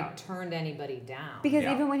true. really turned anybody down. Because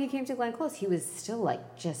even when he came to Glenn Close, he was still like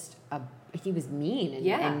he was mean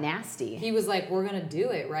and nasty. He was like, we're gonna do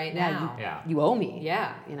it right now. You owe me.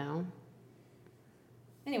 Yeah.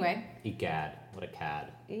 Anyway. Egad, what a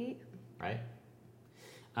cad. Right?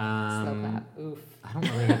 Slow clap. Oof. I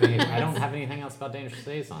don't have anything else about Dangerous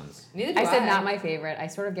Liaisons. Neither do I. I said not my favorite. I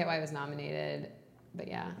sort of get why it was nominated, but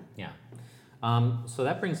yeah. Yeah. So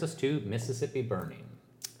that brings us to Mississippi Burning.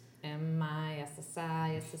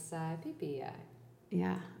 Mississippi.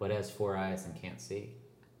 Yeah. What has 4 eyes and can't see?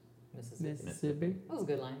 Mississippi. That was a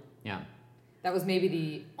good line. Yeah. That was maybe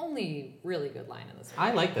the only really good line in this movie.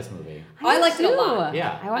 I like this movie. I liked it a lot.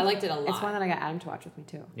 Yeah. I liked it a lot. It's one that I got Adam to watch with me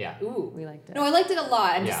too. Yeah. Ooh. We liked it. No, I liked it a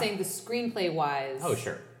lot. I'm just Yeah. saying the screenplay wise. Oh,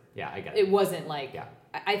 sure. Yeah, I get it. It wasn't like. Yeah.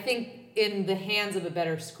 I think in the hands of a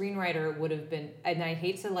better screenwriter it would have been. And I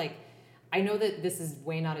hate to like. I know that this is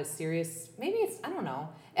way not as serious. Maybe it's. I don't know.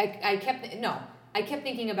 I kept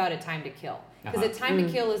thinking about A Time to Kill because A Time to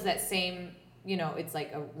Kill is that same. It's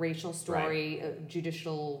like a racial story, a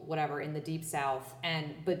judicial whatever in the Deep South,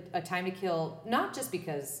 but A Time to Kill, not just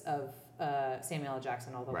because of Samuel L.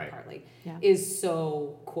 Jackson, although partly, is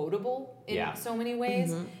so quotable in so many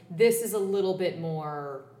ways. Mm-hmm. This is a little bit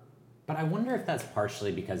more. But I wonder if that's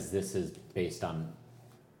partially because this is based on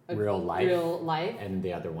real life, and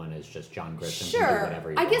the other one is just John Grisham. Sure, can do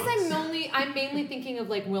whatever he I guess wants. I'm mainly thinking of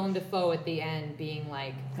like Willem Dafoe at the end being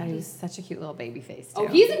like. God, he's such a cute little baby face. Oh,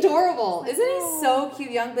 he's adorable, isn't he? So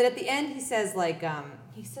cute, young. But at the end, he says like I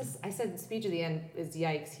said the speech at the end is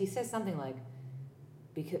yikes. He says something like,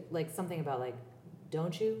 because like something about like,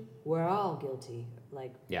 don't you? We're all guilty.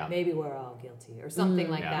 Like maybe we're all guilty or something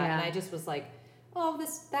like that. Yeah. And I just was like, oh,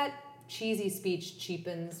 that cheesy speech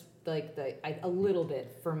cheapens like a little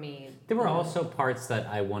bit for me. There were also parts that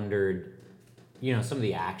I wondered, some of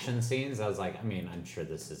the action scenes, I was like, I mean, I'm sure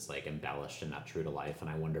this is like embellished and not true to life, and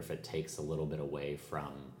I wonder if it takes a little bit away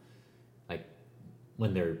from like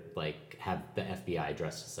when they're like have the FBI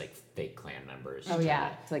dressed as like fake Klan members. Oh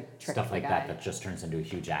yeah, it's like trick stuff the like guy. that just turns into a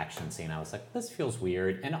huge action scene. I was like, this feels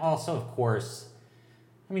weird. And also, of course,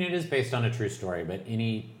 I mean, it is based on a true story, but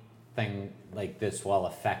anything like this, while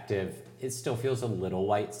effective, it still feels a little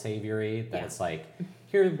white saviory. That it's like,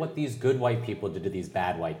 here are what these good white people did to these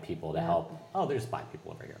bad white people to help. Oh, there's black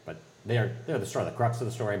people over here, but they're the story, the crux of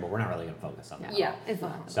the story. But we're not really going to focus on that. Yeah, It's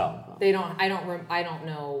not. So they don't. I don't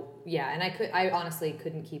know. Yeah, and I honestly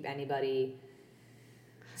couldn't keep anybody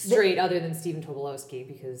straight other than Stephen Tobolowsky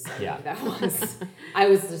because I knew that was. I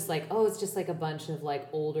was just like, oh, it's just like a bunch of like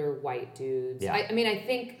older white dudes. Yeah. I mean, I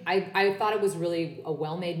think I thought it was really a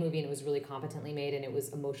well-made movie and it was really competently made and it was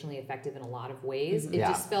emotionally effective in a lot of ways. It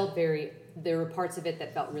just felt there were parts of it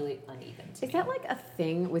that felt really uneven to me. Is that like a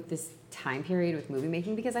thing with this time period with movie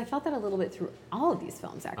making? Because I felt that a little bit through all of these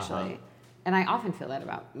films, actually. And I often feel that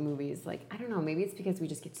about movies. Like, I don't know, maybe it's because we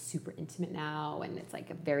just get super intimate now and it's like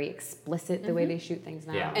a very explicit the way they shoot things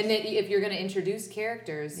now. Yeah. And that if you're going to introduce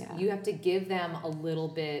characters, you have to give them a little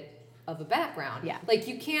bit of a background. Yeah. Like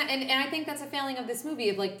you can't, and I think that's a failing of this movie.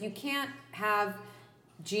 Of like you can't have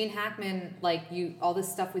Gene Hackman, like all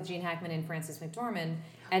this stuff with Gene Hackman and Frances McDormand,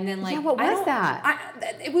 and then like what was that?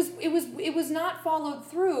 It was not followed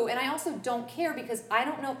through, and I also don't care because I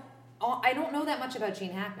don't know that much about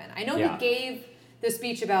Gene Hackman. I know he gave the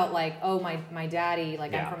speech about like, oh my daddy,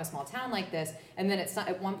 like I'm from a small town like this, and then it's not,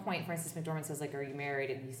 at one point Frances McDormand says like, are you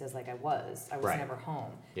married? And he says like, I was never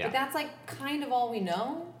home. Yeah. But that's like kind of all we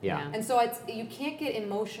know. Yeah. And so you can't get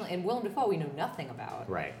emotionally, and Willem Dafoe we know nothing about.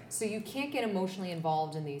 Right. So you can't get emotionally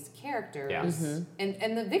involved in these characters. Yeah.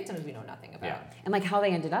 And the victims we know nothing about. Yeah. And like how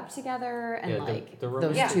they ended up together, and the those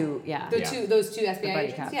romantic- two, Those two FBI buddy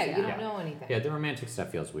agents, cops, you yeah. don't know anything. Yeah, the romantic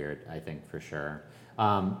stuff feels weird, I think, for sure.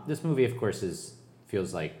 This movie, of course,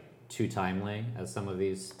 feels like too timely, as some of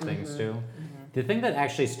these things do. The thing that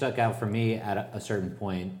actually stuck out for me at a certain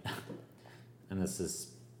point, and this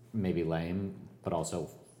is maybe lame, but also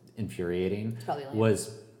infuriating, probably lame.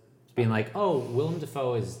 was being like, oh, Willem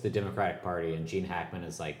Dafoe is the Democratic Party, and Gene Hackman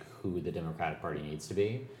is like who the Democratic Party needs to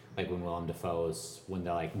be. Like when when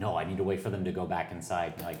they're like, no, I need to wait for them to go back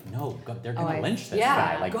inside. You're like, no, they're gonna lynch this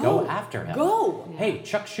guy. Like, go after him. Go. Hey,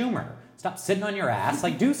 Chuck Schumer, stop sitting on your ass.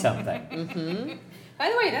 Like, do something. By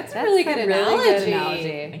the way, that's a really good analogy.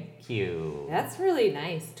 Thank you. That's really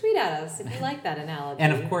nice. Tweet at us if you like that analogy.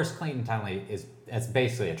 And of course, Clayton Townley it's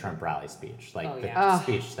basically a Trump rally speech, like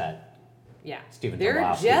speech that Stephen they're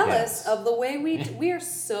Tobolowsky jealous gives. of the way we are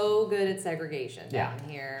so good at segregation down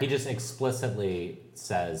here. He just explicitly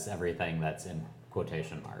says everything that's in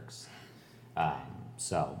quotation marks.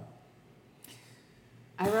 So.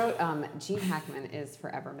 I wrote, Gene Hackman is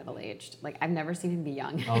forever middle-aged. Like, I've never seen him be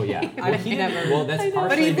young. Oh, yeah. I've never. Well, that's But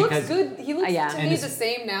partially he looks because... good. He looks Yeah. to And me it's- the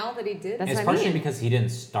same now that he did. That's It's what I partially mean. because he didn't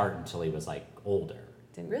start until he was, like, older.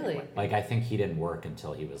 Really? Like, I think he didn't work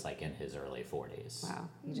until he was, like, in his early 40s. Wow.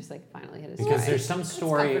 He just, like, finally hit his Because stride.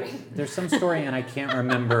 there's some story, and I can't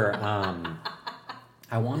remember.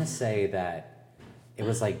 I want to say that it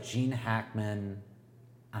was like Gene Hackman,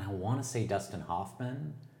 and I want to say Dustin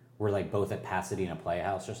Hoffman were like both at Pasadena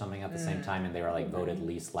Playhouse or something at the same time, and they were like voted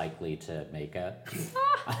least likely to make it.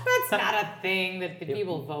 That's not a thing that the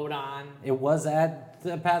people vote on. It was at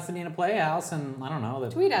the Pasadena Playhouse, and I don't know.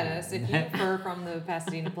 Tweet at us if you were from the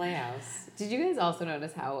Pasadena Playhouse. Did you guys also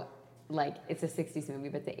notice how, like, it's a 60s movie,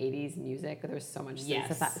 but the 80s music, there was so much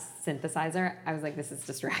synthesizer. I was like, this is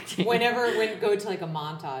distracting. Whenever go to like a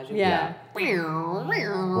montage. It Yeah. Well,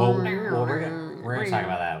 we're gonna talk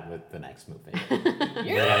about that with the next movie. We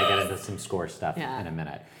gotta get into some score stuff in a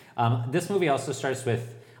minute. This movie also starts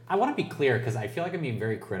with. I want to be clear because I feel like I'm being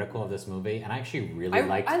very critical of this movie, and I actually really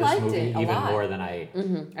liked this movie it a even lot. more than I.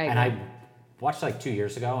 I watched it like 2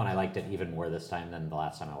 years ago, and I liked it even more this time than the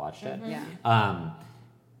last time I watched it. Yeah.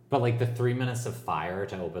 But like the 3 minutes of fire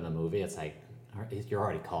to open the movie, it's like you're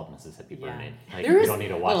already called Mississippi Burning. Like There's you don't need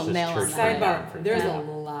to watch little this nail on church that. burn down for There's yeah. a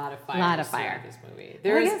lot of fire. Lot of fire. In this movie.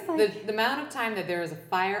 Well, I There's guess, like- the amount of time that there is a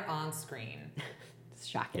fire on screen It's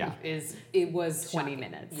shocking. Yeah. it was 20 shocking.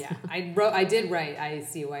 minutes. Yeah, I did write. I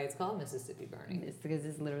see why it's called Mississippi Burning. It's because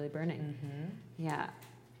it's literally burning. Yeah.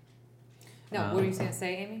 No, what were you going to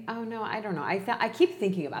say, Amy? Oh no, I don't know. I keep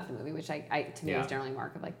thinking about the movie, which to me Yeah. is generally a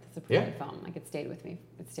mark of like it's a pretty Yeah. good film. Like it stayed with me.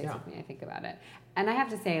 It stays Yeah. with me. I think about it, and I have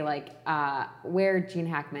to say like where Gene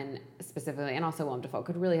Hackman specifically, and also Willem Dafoe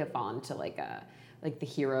could really have fallen to like the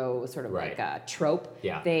hero sort of Right. like a trope.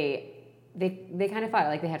 Yeah. They kind of fought it.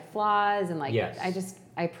 Like they had flaws, and like Yes.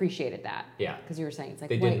 I appreciated that. Yeah. Because you were saying it's like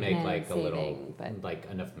They white did make men like a saving, little but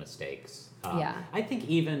like enough mistakes. Yeah. I think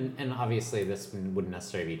even, and obviously this wouldn't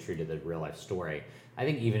necessarily be true to the real life story. I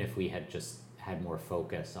think even if we had just had more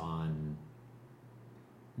focus on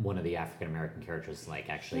one of the African American characters, like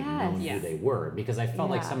actually known who Yes. they were, because I felt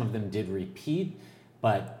like Yeah. some of them did repeat,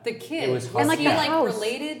 but The kid it was hard. And, like, he the like house.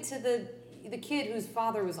 related to the kid whose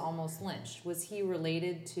father was almost lynched? Was he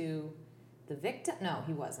related to the victim? No,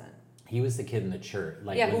 he wasn't. He was the kid in the church,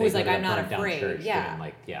 like Yeah, when who they was go like, to the "I'm not burnt down afraid," church, yeah. doing,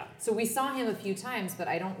 like yeah, So we saw him a few times, but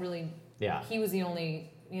I don't really. yeah. He was the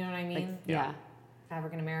only, you know what I mean? like, Yeah. yeah.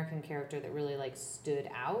 African American character that really like stood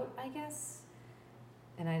out, I guess.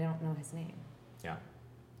 And I don't know his name. Yeah.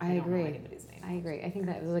 I don't know agree. anybody's name. I agree. I think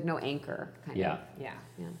that it was like no anchor kind Yeah. of. Yeah.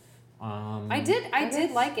 Yeah. I did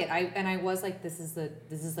guess- like it. I was like, this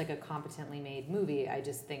is like a competently made movie. I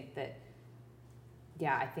just think that,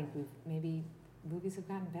 yeah, I think maybe movies have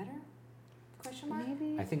gotten better. Question mark.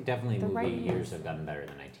 Maybe. I think definitely The movie right years ones. have gotten better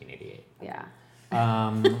than 1988. Yeah.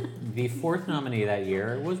 The fourth nominee that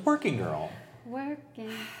year was Working Girl.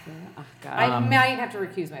 Working. Oh God. I might have to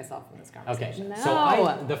recuse myself from this conversation. Okay,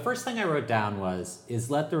 No. so the first thing I wrote down was,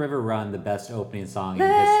 is Let the River Run the best opening song in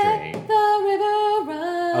Let history? the river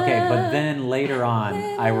run. Okay, but then later on,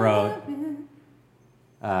 I wrote.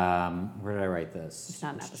 Where did I write this? It's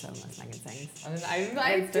not an episode unless Megan sings.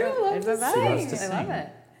 I do love It's to amazing. sing. I love it.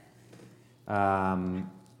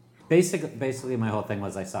 Basically, my whole thing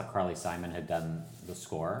was I saw Carly Simon had done the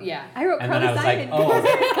score. Yeah. I wrote And Carly then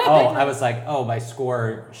I was Simon. like, oh, by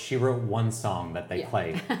score, she wrote one song that they Yeah.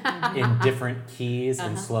 play in different keys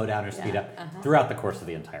and slow down or speed up throughout the course of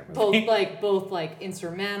the entire movie. both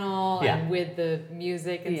instrumental Yeah. and with the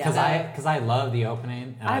music and Yeah. stuff. Because I love the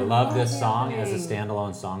opening and I love love this the song as a opening.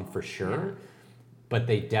 standalone song for sure. But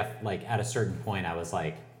they at a certain point, I was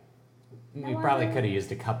like, we probably could have used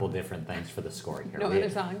a couple different things for the score here. No other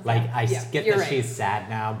songs? Like I Yeah, get you're that right. she's sad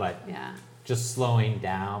now, but Yeah. just slowing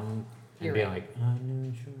down and You're being right. like, I'm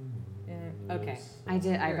not sure. Okay. I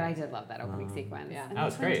did love that opening sequence. Yeah. And That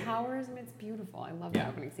was the Twin great. Towers, I mean, it's beautiful. I love Yeah. that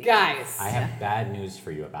opening sequence. Guys. I have bad news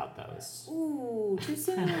for you about those. Ooh, too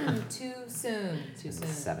soon. Too soon. Too soon.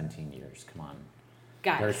 17 years, come on.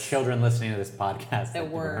 There are Guys. children listening to this podcast that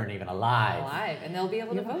were weren't even alive. Alive. And they'll be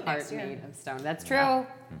able You to have a vote heart next year. made of stone. That's true.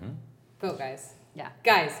 Vote, guys. Yeah.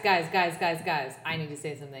 Guys. I need to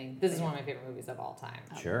say something. This is one of my favorite movies of all time.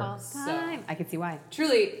 Sure. All time. I can see why.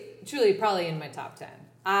 Truly, probably in my top 10.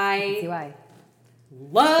 I can see I why.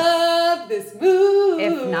 love this movie.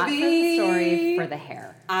 If not for the story, for the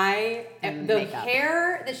hair. The makeup.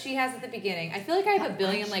 hair that she has at the beginning. I feel like I have a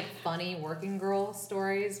billion funny working girl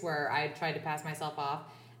stories where I tried to pass myself off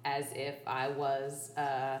as if I was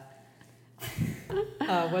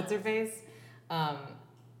what's her face?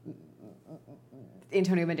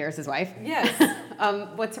 Antonio Banderas' wife. Yes.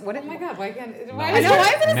 What? Oh my God! Why can't? I know. Why is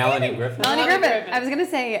it Melanie Griffith. Melanie Melanie Griffith. Griffith. I was gonna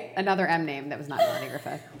say another M name that was not Melanie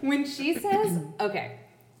Griffith. When she says, okay,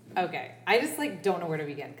 I just don't know where to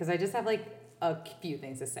begin because I just have a few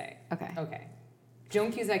things to say. Okay.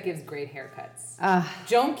 Joan Cusack gives great haircuts.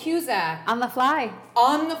 Joan Cusack On the fly.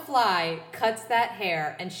 on the fly cuts that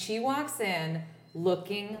hair and she walks in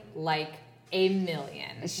looking like a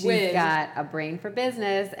million. She's got a brain for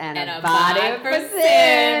business and a body for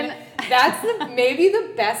sin. That's maybe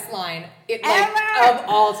the best line Ever! of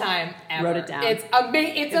all time ever. Wrote it down. It's the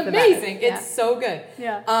amazing. best. Yeah. It's so good.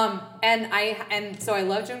 Yeah. And so I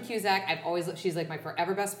love Joan Cusack. She's my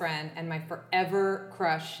forever best friend and my forever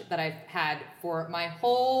crush that I've had for my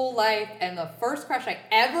whole life. And the first crush I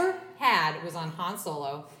ever had was on Han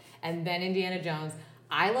Solo and then Indiana Jones.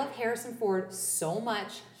 I love Harrison Ford so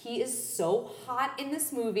much. He is so hot in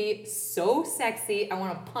this movie, so sexy. I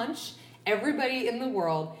want to punch everybody in the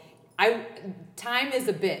world. Time is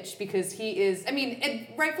a bitch because he is, and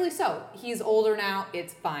rightfully so. He's older now,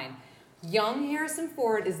 it's fine. Young Harrison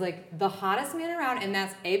Ford is the hottest man around, and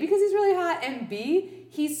that's A, because he's really hot, and B,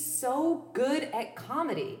 he's so good at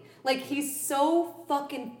comedy. He's so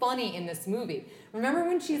fucking funny in this movie. Remember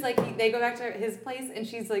when she's they go back to his place, and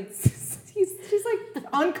she's she's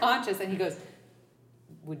unconscious, and he goes,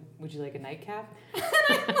 would you like a nightcap?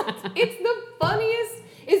 It's the funniest.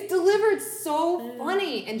 It's delivered so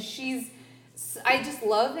funny, and I just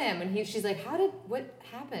love him. And she's like, what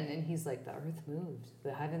happened? And he's like, the earth moved,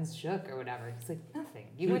 the heavens shook, or whatever. He's like, nothing.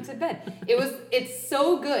 You went to bed. It's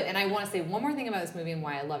so good. And I want to say one more thing about this movie and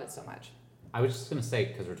why I love it so much. I was just going to say,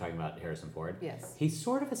 because we're talking about Harrison Ford. Yes. He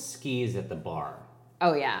sort of skis at the bar.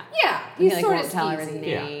 Oh yeah. Yeah, He he's sort won't of tell her his skeezy. name.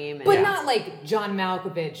 Yeah. And But not like John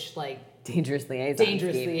Malkovich, dangerous liaison.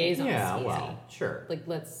 dangerous scheme. liaison. Yeah, skeezy. well, sure.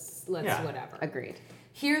 Let's Yeah. whatever. Agreed.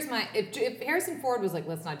 Here's my if Harrison Ford was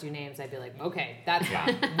let's not do names, I'd be like, okay, that's Yeah.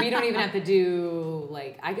 fine. We don't even have to do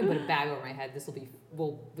I can put a bag over my head. This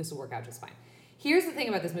will work out just fine. Here's the thing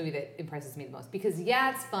about this movie that impresses me the most, because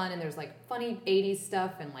it's fun and there's funny 80s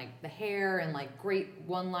stuff and the hair and great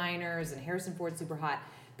one-liners and Harrison Ford's super hot.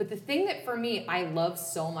 But the thing that for me I love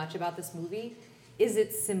so much about this movie is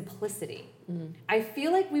its simplicity. Mm-hmm. I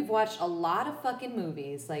feel like we've watched a lot of fucking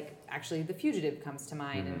movies, actually The Fugitive comes to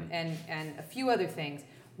mind, mm-hmm. and a few other things,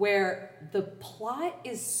 where the plot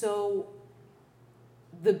is so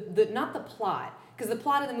not the plot, because the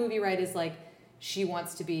plot of the movie, right, is she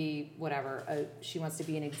wants to be whatever, she wants to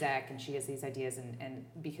be an exec, and she has these ideas, and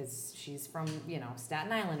because she's from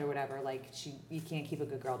Staten Island or whatever, you can't keep a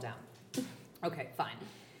good girl down. Okay, fine.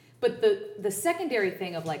 But the secondary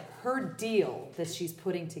thing of her deal that she's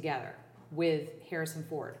putting together with Harrison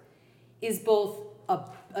Ford is both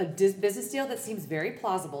a business deal that seems very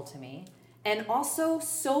plausible to me, and also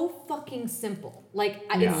so fucking simple.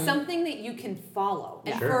 It's something that you can follow.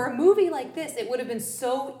 And Sure. for a movie like this, it would have been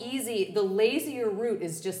so easy. The lazier route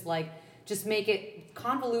is just make it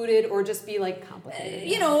convoluted or just be like, Complicated,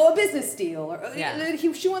 you know, a business deal, or Yeah.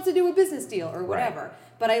 she wants to do a business deal or whatever.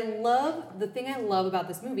 But the thing I love about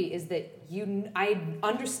this movie is that I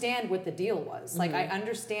understand what the deal was. Like, I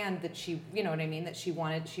understand that she, you know what I mean, that she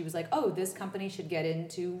was like, oh, this company should get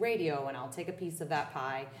into radio and I'll take a piece of that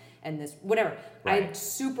pie and this, whatever. Right. I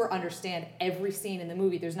super understand every scene in the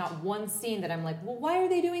movie. There's not one scene that I'm like, well, why are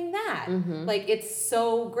they doing that? Like, it's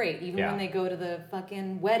so great. Even when they go to the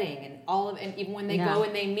fucking wedding and even when they go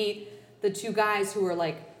and they meet the two guys who are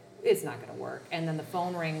like, it's not going to work. And then the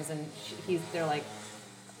phone rings and they're like,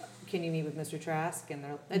 can you meet with Mr. Trask? And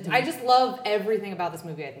I just love everything about this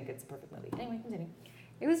movie. I think it's a perfect movie. Anyway, continue.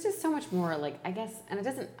 It was just so much more like, I guess, and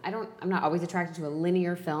I'm not always attracted to a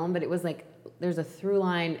linear film, but it was like, there's a through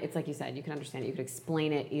line. It's like you said, you can understand it. You could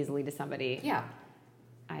explain it easily to somebody. Yeah.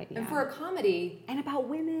 And for a comedy. And about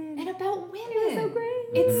women. It was so great.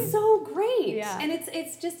 It's so great. Yeah. And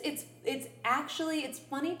it's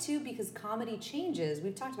funny too because comedy changes.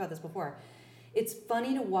 We've talked about this before. It's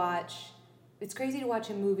funny to watch. It's crazy to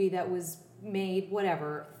watch a movie that was made,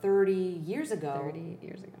 30 years ago.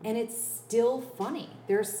 And it's still funny.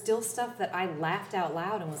 There's still stuff that I laughed out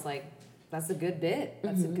loud and was like, that's a good bit.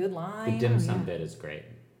 That's a good line. The dim sum bit is great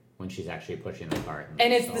when she's actually pushing the cart.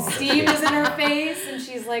 And it's the steam is in her face, and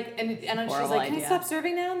she's like, and she's Horrible like, can I idea. stop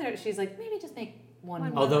serving now? And she's like, maybe just make one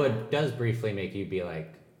more. Although it does briefly make you be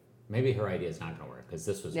like, maybe her idea is not going to work because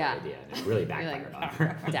this was her idea and it really backfired on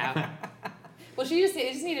her. Doubt. Well, it just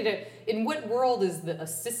needed to. In what world is the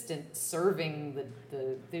assistant serving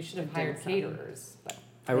the? They should have hired caterers. But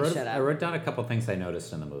I wrote down a couple things I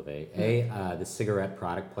noticed in the movie. The cigarette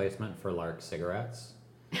product placement for Lark cigarettes.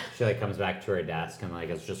 She like comes back to her desk and like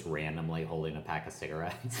is just randomly holding a pack of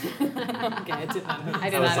cigarettes. okay, I did not know. I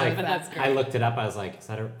did not know, but that's great. I looked it up. I was like, is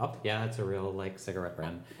that yeah, that's a real like cigarette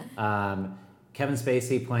brand. Kevin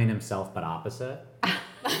Spacey playing himself but opposite.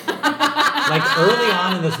 Like early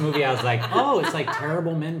on in this movie, I was like, oh, it's like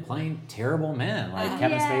terrible men playing terrible men. Like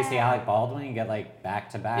Kevin Spacey, Alec Baldwin, you get like back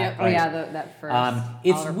to back. Yep. Oh Like, yeah, that first.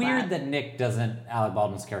 it's Oliver weird Platt. that Alec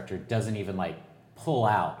Baldwin's character doesn't even like pull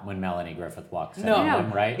out when Melanie Griffith walks in No. on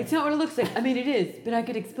him, right? It's not what it looks like. I mean, it is, but I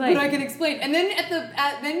could explain. But I can explain. And then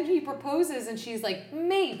then he proposes, and she's like,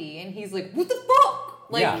 maybe, and he's like, what the fuck?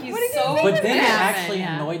 Like Yeah. he's What do you so. think But of then it that? actually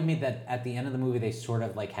Yeah. annoyed me that at the end of the movie they sort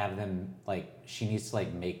of like have them like she needs to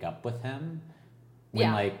like make up with him. When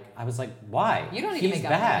Yeah. like I was like, why? You don't need He's to make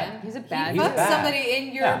bad. up with him. He's a bad He He's fucks bad. somebody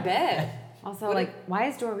in your Yeah. bed. Also, What like, why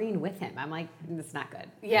is Doreen with him? I'm like, that's not good.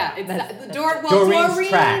 Yeah, it's That's- Doreen's Doreen,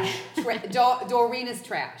 trash. Doreen is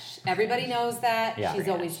trash. Everybody knows that. Yeah. She's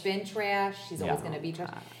Trash. always been trash. She's always Yeah. going to be trash.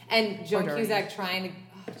 And Joan Doreen. Cusack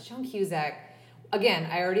Joan Cusack, again,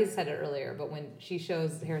 I already said it earlier, but when she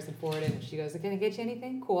shows Harrison Ford and she goes, can I get you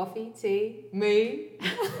anything? Coffee, tea, me?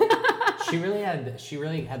 She really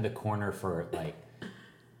had the corner for like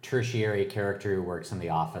tertiary character who works in the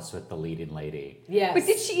office with the leading lady. Yes. But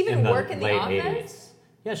did she even work in the late office? 80s.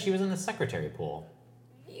 Yeah, she was in the secretary pool.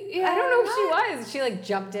 Yeah, I don't know if she was. She like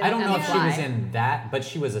jumped in. I don't know on if the she was fly. in that, but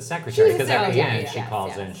she was a secretary She was a because at the secretary, end she yes, calls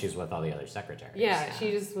yes. in and she's with all the other secretaries. Yeah,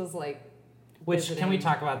 she just was like. Which can we visiting.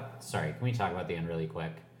 talk about? Sorry, can we talk about the end really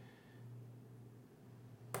quick?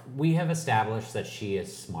 We have established that she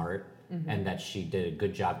is smart and that she did a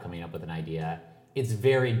good job coming up with an idea. It's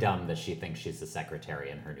very dumb that she thinks she's the secretary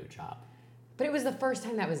in her new job. But it was the first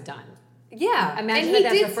time that was done. Yeah. Imagine and that he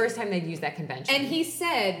that's did, the first time they'd used that convention. And he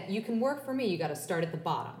said, you can work for me, you got to start at the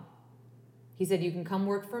bottom. He said, you can come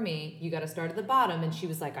work for me, you got to start at the bottom. And she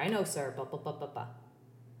was like, I know, sir. Blah, blah, blah, blah, blah.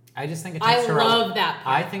 I just think it I takes her. love that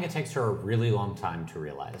part. I think it takes her a really long time to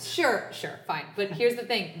realize. Sure, fine. But here's the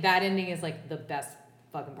thing. That ending is like the best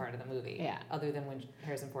fucking part of the movie. Yeah. Other than when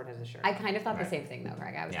Harrison Ford has a shirt. I kind of thought Right. the same thing though,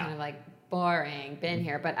 Greg. I was Yeah. kind of like, boring, been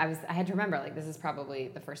here, but I had to remember, like, this is probably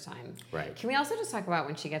the first time. Right. Can we also just talk about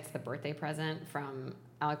when she gets the birthday present from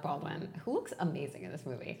Alec Baldwin, who looks amazing in this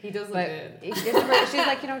movie? He does look But good. she's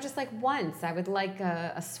like, just like once, I would like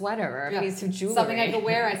a sweater or a Yeah. piece of jewelry. Something I could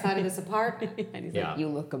wear outside of this apartment. And he's Yeah. like, you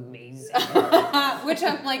look amazing. Which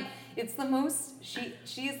I'm like, it's the most,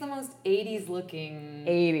 she is the most 80s looking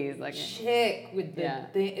 80s, like, chick with the, Yeah.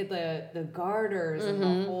 the garters and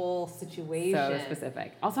the whole situation. so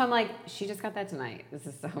specific. Also, I'm like, she just got that tonight. This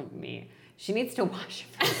is so me. She needs to wash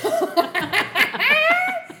it first.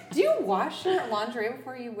 Do you wash your lingerie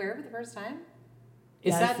before you wear it for the first time?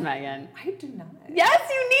 Is Yes, that Megan? I do not. Yes,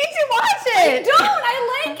 you need to wash it. Don't.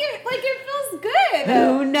 I like it. Like it feels good.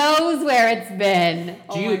 Who knows where it's been?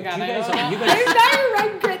 Do you, do you guys? You guys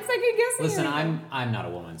I'm second guessing. listen, everything. I'm not a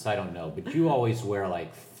woman, so I don't know. But you always wear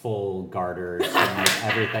like full garters and like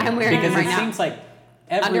everything. I'm wearing because them right it now. seems like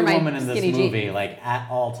every Under my woman in this skinny movie, jeans. like at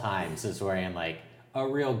all times, is wearing like a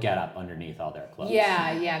real get-up underneath all their clothes.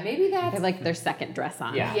 Yeah, maybe They that's have like their second dress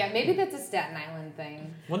on. Yeah. maybe that's a Staten Island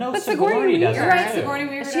thing. Well, no, But Sigourney does You're it right, too. Sigourney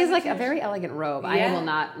Weaver. She has does like it a too. very elegant robe. I Yeah. will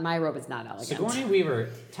not. My robe is not elegant. Sigourney Weaver,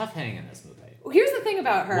 tough hitting in this movie. Here's the thing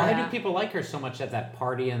about her. Why do people like her so much at that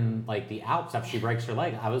party in like the Alps after she breaks her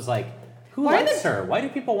leg? I was like, who Why likes her? Why do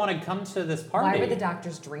people want to come to this party? Why were the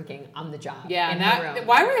doctors drinking on the job? Yeah, in and her room?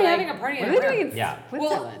 why were they Like, having a party What in are they her doing room? in Yeah.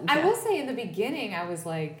 Switzerland? I Yeah. will say in the beginning, I was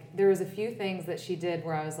like, there was a few things that she did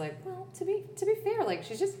where I was like, well, to be fair, like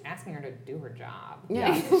she's just asking her to do her job.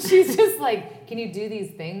 Yeah. Like, she's just like, can you do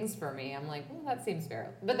these things for me? I'm like, well, that seems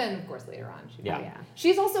fair. But then, of course, later on, she. Yeah. Yeah.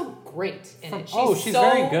 She's also great in it. She's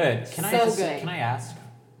very good. Can I so good. Can I ask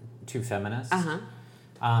two feminists? Uh-huh.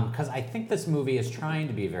 Because I think this movie is trying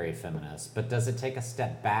to be very feminist, but does it take a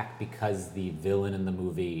step back because the villain in the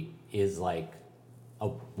movie is like a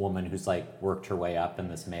woman who's like worked her way up in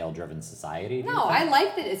this male-driven society? do you No, think? I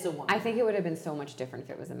like that it's a woman. I think it would have been so much different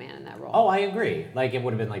if it was a man in that role. Oh, I agree. Like it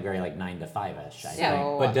would have been like very like 9 to 5-ish. I Yeah.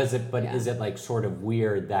 think. But does it? But Yeah. is it like sort of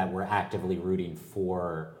weird that we're actively rooting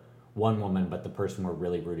for one woman, but the person we're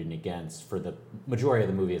really rooting against for the majority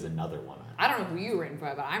of the movie is another woman? I don't know who you're rooting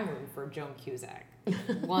for, but I'm rooting for Joan Cusack.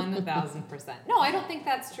 1,000%. No, I don't think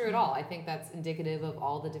that's true at all. I think that's indicative of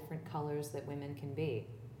all the different colors that women can be.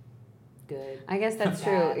 Good. I guess that's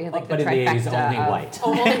Bad. true. You have like But the in the 80s, trifecta only of- white.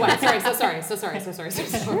 Oh, only white. Sorry.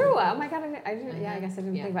 True. Oh my god. I didn't. Yeah, I guess I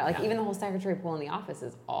didn't Yeah. think about it. Like Yeah. even the whole secretary pool in the office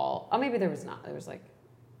is all. Oh, maybe there was not. There was like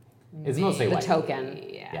It's mostly the white. token.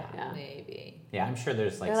 Yeah, Yeah. maybe. Yeah, I'm sure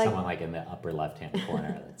there's like They're like- someone like in the upper left-hand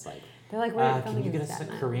corner that's like, They're like, we're can filming you in get us a Staten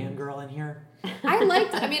Island. Korean girl in here? I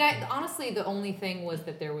liked. I mean, honestly, the only thing was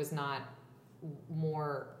that there was not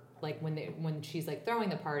more like when she's like throwing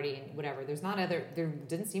the party and whatever. There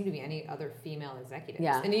didn't seem to be any other female executives.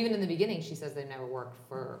 Yeah. And even in the beginning, she says they never worked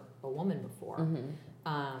for a woman before.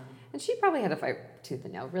 Mm-hmm. And she probably had to fight tooth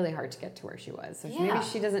and nail, really hard to get to where she was. So Yeah.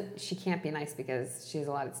 maybe she can't be nice because she has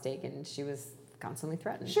a lot at stake and she was constantly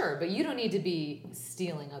threatened. Sure, but you don't need to be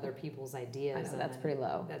stealing other people's ideas. I know, and that's then- pretty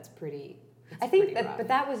low. That's pretty. I think pretty that, rough. but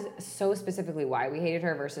that was so specifically why we hated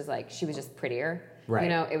her versus like she was just prettier. Right. You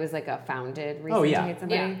know, it was like a founded reason Oh, yeah. to hate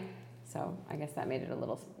somebody. Yeah. So I guess that made it a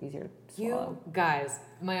little easier to You swallow. guys,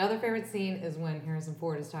 my other favorite scene is when Harrison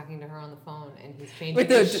Ford is talking to her on the phone and he's changing With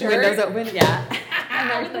the his shirt. windows open,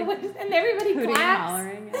 yeah. With the windows- and everybody hooting and claps.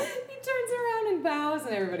 hollering, yeah. He turns around and bows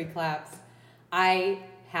and everybody claps. I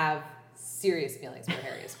have serious feelings for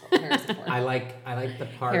Harrison Ford. I like the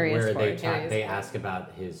part Harry is where Ford. Harry is they Ford. ask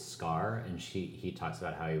about his scar, and he talks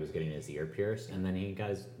about how he was getting his ear pierced, and then he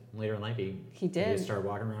guys later in life he did. started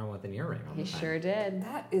walking around with an earring all He the time. sure did.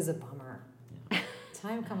 That is a bummer.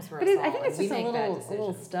 Time comes for But us I all, think and it's we just a make bad little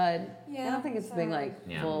decisions. stud. Yeah, I don't think it's a big like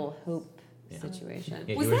Yeah. full hoop Yeah. situation.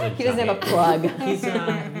 Yeah, Was was that- a He doesn't have a giant- plug. He's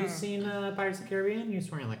have you seen Pirates of the Caribbean? He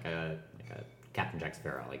was wearing like a Captain Jack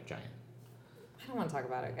Sparrow like giant. I don't want to talk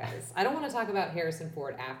about it, guys. I don't want to talk about Harrison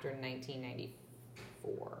Ford after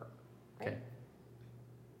 1994. Right? Okay.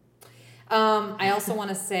 I also want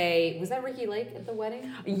to say, was that Ricky Lake at the wedding?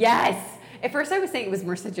 Yes. At first I was saying it was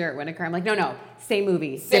Marissa Jarrett Whittaker. I'm like, no, same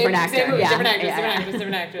movie, different actor. Same movie, Yeah. different actress, Yeah, different yeah. actress,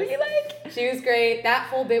 different actress. Ricky Lake. She was great. That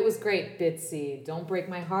whole bit was great. Bitsy, don't break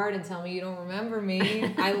my heart and tell me you don't remember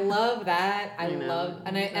me. I love that. I know. love,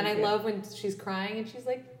 and It's so I cute. love when she's crying and she's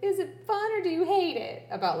like, "Is it fun or do you hate it?"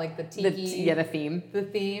 About like the tiki, The theme. the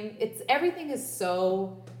theme. It's everything is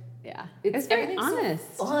so. Yeah. It's very everything's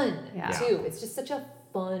honest. so fun Yeah. too. It's just such a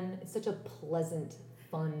pleasant,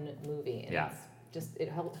 fun movie. And Yeah. it's just it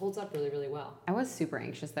holds up really, really well. I was super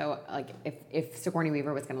anxious though, like if Sigourney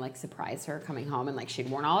Weaver was gonna like surprise her coming home and like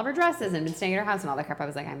she'd worn all of her dresses and been staying at her house and all that crap, I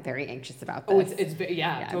was like, I'm very anxious about this. Oh, it's yeah,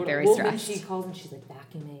 Yeah, I'm totally. very Well, stressed. when she calls and she's like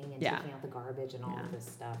vacuuming and Yeah. taking out the garbage and all Yeah. of this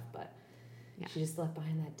stuff, but Yeah. she just left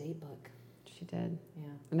behind that date book. She did. Yeah.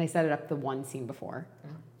 And they set it up the one scene before.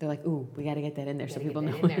 They're like, ooh, we gotta get that in there so Gotta people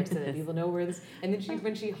get know. that in there so that people know where this. And then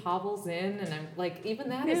when she hobbles in, and I'm like, even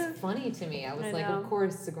that is Yeah. funny to me. I was I like, know. of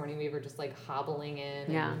course, Sigourney Weaver just like hobbling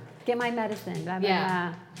in. Yeah. and- Get my medicine. Blah, blah,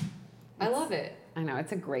 Yeah. blah. I love it. I know,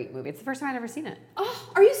 it's a great movie. It's the first time I'd ever seen it.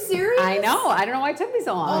 Oh, are you serious? I know. I don't know why it took me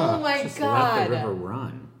so long. Oh my Just God. Let the river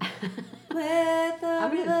run. Let the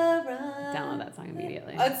I'm river gonna run. Download that song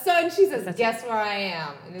immediately. So and she says, That's "Guess where I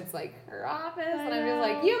am?" And it's like her office, and I'm just know.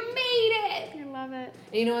 like, "You made it!" I love it.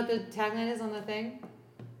 And you know what the tagline is on the thing?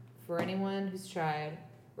 For anyone who's tried,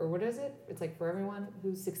 or what is it? It's like for everyone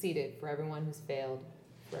who's succeeded, for everyone who's failed,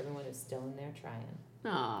 for everyone who's still in there trying.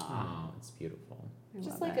 Aw. Oh, it's beautiful.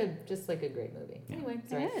 Just like a great movie. Anyway,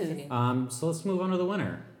 sorry. It is. Continue. So let's move on to the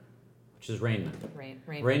winner, which is Rain Man.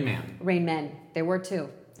 Rain. Rain Man. Rain Men. There were two.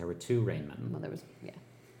 There were two Rain Men. Well, there was, yeah.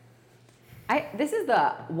 This is the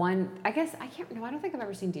one. I guess I can't. No, I don't think I've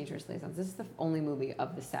ever seen Dangerous Liaisons. This is the only movie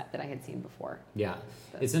of the set that I had seen before. Yeah,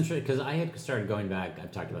 it's interesting because I had started going back.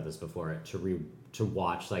 I've talked about this before to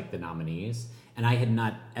watch like the nominees, and I had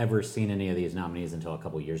not ever seen any of these nominees until a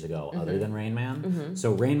couple years ago, other than Rain Man.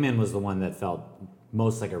 So Rain Man was the one that felt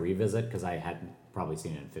most like a revisit because I hadn't probably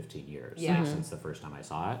seen it in 15 years since the first time I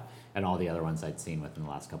saw it, and all the other ones I'd seen within the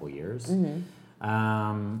last couple years.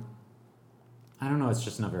 I don't know. It's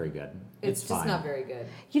just not very good. It's just fine. not very good.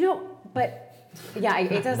 You know, but yeah,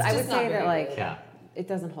 it does. I would just not say that very like good. Yeah. it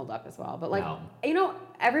doesn't hold up as well. But like No. you know,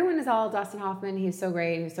 everyone is all Dustin Hoffman. He's so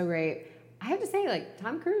great. He's so great. I have to say, like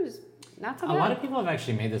Tom Cruise, not so A bad. lot of people have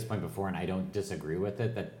actually made this point before, and I don't disagree with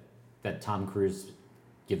it. That Tom Cruise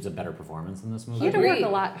gives a better performance in this movie. He had to work Agreed. a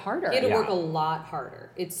lot harder. He had to Yeah. work a lot harder.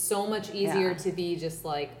 It's so much easier Yeah. to be just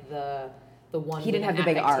like the one. He didn't with have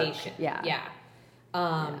the big arc. affectation. Yeah. Yeah.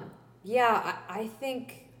 I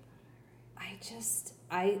think.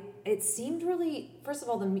 It seemed really. First of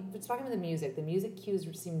all, talking about the music cues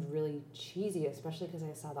seemed really cheesy, especially because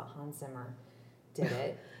I saw that Hans Zimmer did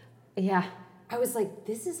it. Yeah. I was like,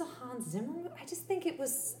 this is a Hans Zimmer movie? I just think it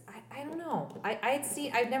was, I don't know.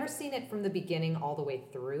 I've never seen it from the beginning all the way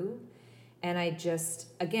through. And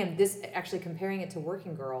again, this, actually comparing it to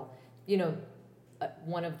Working Girl, you know,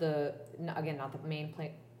 one of the, again, not the main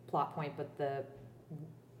plot point, but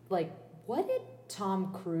what did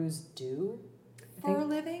Tom Cruise do for a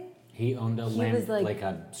living? He owned a He was like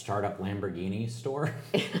a startup Lamborghini store.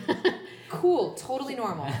 Cool, totally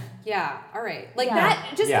normal. Yeah, all right. Like Yeah.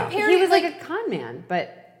 that, just Yeah. comparing He was it, like a con man,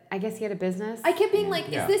 but I guess he had a business. I kept being like,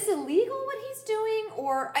 Yeah. is this illegal what he's doing?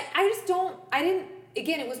 Or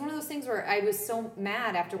again, it was one of those things where I was so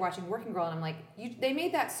mad after watching Working Girl, and I'm like, they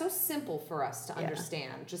made that so simple for us to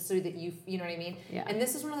understand, just so that you know what I mean? Yeah. And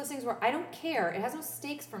this is one of those things where I don't care. It has no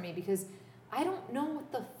stakes for me because I don't know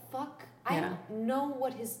what the fuck, I don't know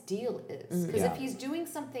what his deal is. Because Yeah. if he's doing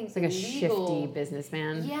something It's like a illegal, shifty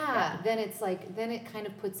businessman. yeah, then it's like, then it kind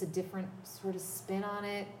of puts a different sort of spin on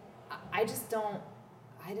it. I just don't,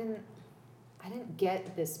 I didn't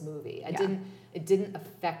get this movie. It didn't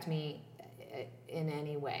affect me in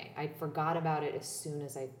any way. I forgot about it as soon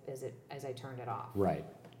as I turned it off. Right.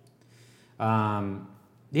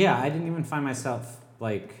 Yeah, I didn't even find myself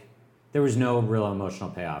like there was no real emotional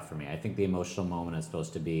payoff for me. I think the emotional moment is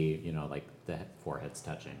supposed to be, you know, like the foreheads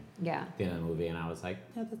touching Yeah. at the end of the movie, and I was like,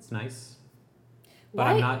 yeah, that's nice. But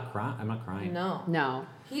Why- I'm not crying. No. No.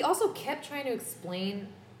 He also kept trying to explain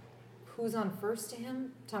who's on first to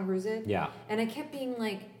him, Tom Cruise did. Yeah. And I kept being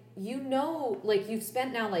like, you know, like you've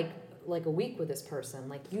spent now like a week with this person.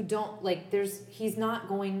 Like you don't like he's not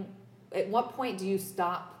going. At what point do you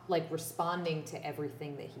stop like responding to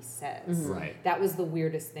everything that he says? Right. That was the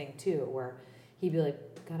weirdest thing too, where he'd be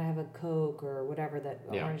like, "Gotta have a Coke" or whatever that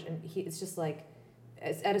Yeah. orange, and it's just like.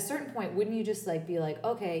 At a certain point, wouldn't you just like be like,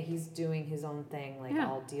 okay, he's doing his own thing, like Yeah.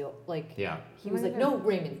 I'll deal, like Yeah. he was What like, do you no,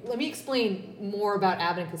 Raymond, let me explain more about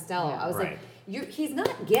Abbott and Costello. Yeah. I was Right. like, he's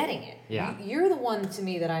not getting it. Yeah. You're the one to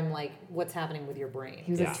me that I'm like, what's happening with your brain? He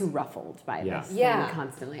was Yeah. like too ruffled by Yeah. this. Yeah. thing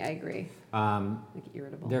constantly. I agree. Like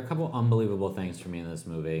irritable. There are a couple unbelievable things for me in this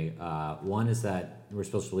movie. One is that we're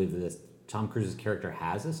supposed to believe that this Tom Cruise's character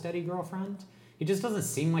has a steady girlfriend. He just doesn't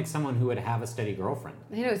seem like someone who would have a steady girlfriend.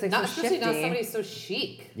 You know, it's like Not so especially shifty. not somebody so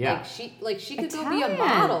chic. Yeah. Like she could go be a Italian.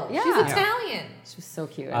 model. Yeah. She's Yeah. Italian. She was so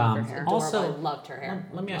cute. I love her hair. Also- Adorable. I loved her hair.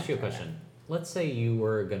 Let me ask you a question. Let's say you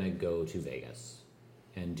were gonna go to Vegas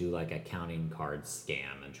and do like a counting card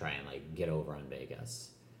scam and try and like get over on Vegas.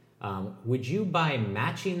 Would you buy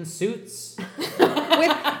matching suits?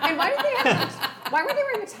 And why did they have? Why were they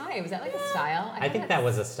wearing a tie? Was that like a style? I think that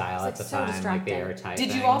was a style at It's the like so time, like the distracting. air tie Did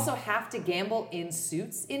you thing. also have to gamble in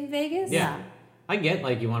suits in Vegas? Yeah. I get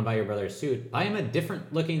like you want to buy your brother a suit. Buy him a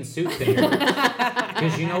different looking suit than yours.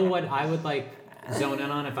 Because you know what I would like zone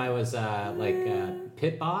in on if I was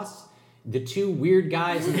pit boss? The two weird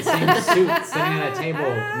guys in the same suit sitting at a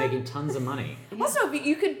table making tons of money. Also,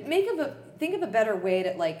 you could think of a better way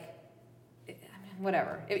to like,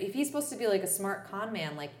 whatever. If he's supposed to be like a smart con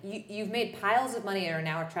man, like you've made piles of money and are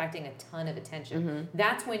now attracting a ton of attention.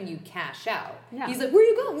 That's when you cash out. Yeah. He's like, where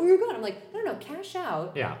you going? Where you going? I'm like, no, cash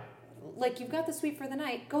out. Yeah. Like you've got the suite for the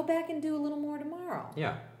night. Go back and do a little more tomorrow.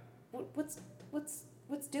 Yeah.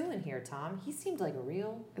 What's doing here, Tom? He seemed like a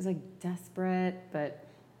real. It was like desperate, but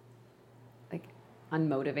like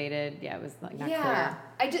unmotivated. Yeah, it was like not Yeah,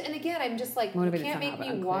 clear. and again, I'm just like, Motivated you can't somehow, make but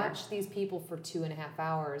me unclear. watch these people for 2.5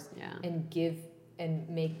 hours Yeah. and give and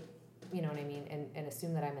make, you know what I mean, and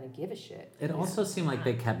assume that I'm gonna give a shit. It also seemed like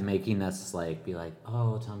they kept making us like be like,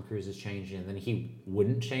 oh, Tom Cruise is changing, and then he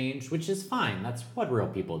wouldn't change, which is fine. That's what real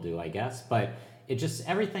people do, I guess. But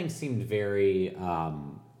everything seemed very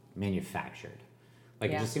manufactured.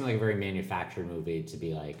 Like, it just seemed like a very manufactured movie to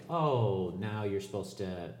be like, oh, now you're supposed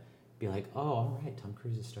to be like, oh, all right, Tom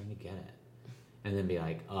Cruise is starting to get it. And then be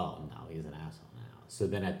like, oh, no, he's an asshole now. So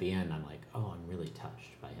then at the end, I'm like, oh, I'm really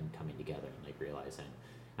touched by him coming together and, like, realizing.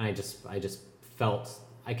 And I just felt,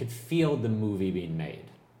 I could feel the movie being made.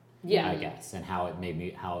 Yeah. I guess, and how it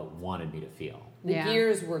wanted me to feel. The Yeah.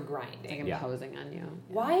 gears were It's grinding. like imposing on you.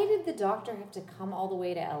 Why did the doctor have to come all the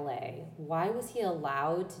way to LA? Why was he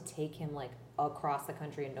allowed to take him like across the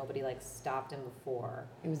country and nobody like stopped him before?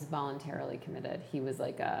 It was voluntarily committed. He was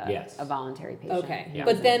like a voluntary patient. Okay, Yeah.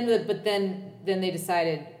 but then they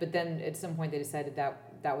decided. But then at some point they decided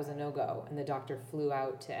that was a no-go, and the doctor flew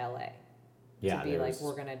out to LA. Yeah, to be there like, was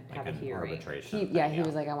we're gonna like have a an hearing. arbitration. He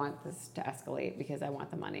was like, I want this to escalate because I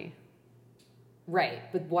want the money. Right,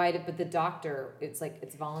 but why? But the doctor, it's like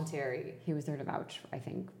it's voluntary. He was there to vouch, I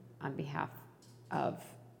think, on behalf of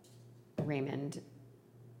Raymond.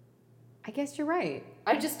 I guess you're right.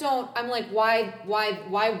 I just don't. I'm like,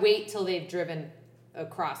 why wait till they've driven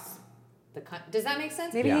across the country? Does that make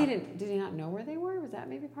sense? Maybe Yeah. he didn't. Did he not know where they were? Was that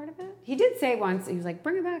maybe part of it? He did say once. He was like,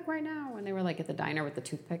 "Bring it back right now." When they were like at the diner with the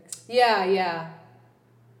toothpicks. Yeah.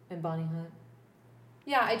 And Bonnie Hunt.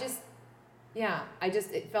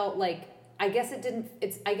 It felt like. I guess it didn't.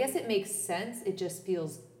 I guess it makes sense. It just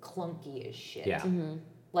feels clunky as shit. Yeah. Mm-hmm.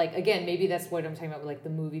 Like, again, maybe that's what I'm talking about with, like, the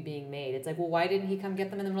movie being made. It's like, well, why didn't he come get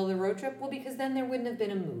them in the middle of the road trip? Well, because then there wouldn't have been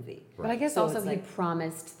a movie. But I guess So also it's he like-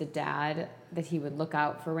 promised the dad that he would look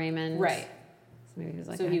out for Raymond. Right. So maybe he was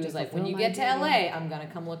like, So I he have to was like, when fulfill you my get to duty. LA, I'm going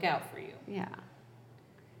to come look out for you. Yeah.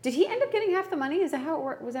 Did he end up getting half the money? Is that how it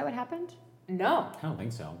worked? Was that what happened? No, I don't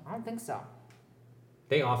think so. I don't think so.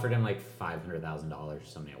 They offered him like $500,000 or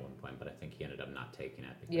something at one point, but I think he ended up not taking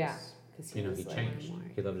it because Yeah, because he was like, changed.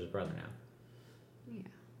 He loved his brother now. Yeah.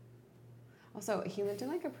 Also, he lived in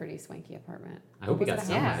like a pretty swanky apartment. I hope he Was got it a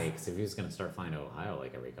some house? money because if he was going to start flying to Ohio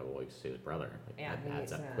like every couple of weeks to his brother, like, Yeah, that maybe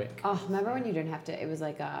adds it's up not. quick. Oh, remember when you didn't have to? It was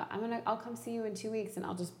like, I'll come see you in 2 weeks, and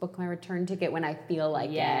I'll just book my return ticket when I feel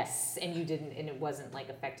like yes, and you didn't, and it wasn't like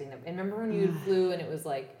affecting them. And remember when you flew and it was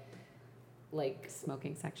like, it.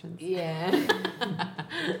 Smoking sections. yeah,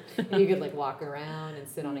 and you could like walk around and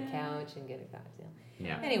sit on a couch and get a cocktail.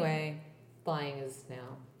 Yeah. Anyway, flying is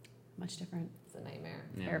now Much different. it's a nightmare.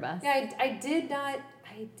 Yeah. Airbus. Yeah, I did not.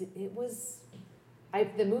 It was.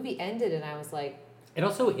 The movie ended and I was like, It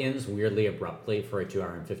also ends weirdly abruptly for a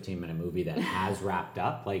 2-hour and 15-minute movie that has wrapped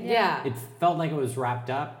up. Like, Yeah. it felt like it was wrapped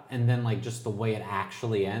up, and then like just the way it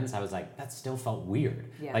actually ends, I was like, that still felt weird.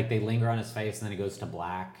 Yeah. Like they linger on his face, and then he goes to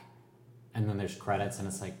black, and then there's credits, and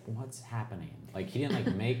it's like, what's happening? Like he didn't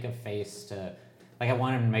like make a face to, like I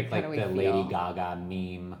wanted him to make How like do we the feel? Lady Gaga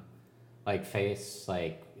meme, like face,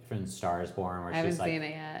 like from Star Is Born, where I haven't she's like seen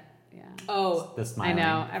it yet. Yeah. oh, the I smiling.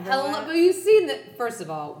 know. hello. Everyone. But you've seen that. First of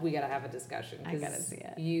all, we gotta have a discussion. I 'cause gotta see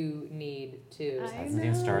it. You need to. I Hasn't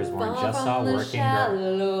seen Star Is Born. Far Just from saw the Working Girl.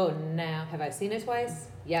 shallow now. Have I seen it twice?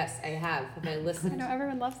 Yes, I have. Have I I listened know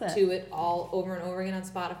everyone loves it. to it all over and over again on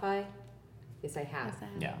Spotify? Yes, I have. Yes, I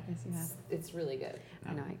have. Yeah. Yes, you have. It's really good.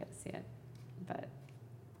 I know I gotta see it, but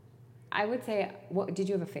I would say, what did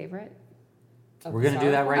you have a favorite? Of We're gonna do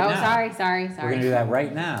that Star right oh, now. sorry. We're gonna do that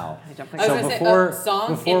right now. I jumped I like was So gonna before- say, song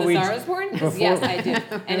before in we the j- Star Is Born? before- Yes, I do.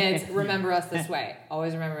 And it's Remember Us This Way.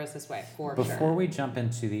 Always remember us this way, for Before sure. we jump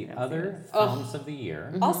into the other Oh. films of the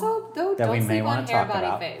year, Also, though, That we don't may sleep on wanna Hair, talk Body,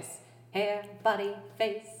 about. Face. Hair, Body,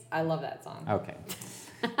 Face. I love that song. okay.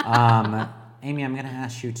 Amy, I'm going to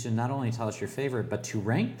ask you to not only tell us your favorite, but to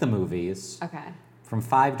rank the movies Okay. from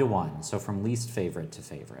 5 to 1. So from least favorite to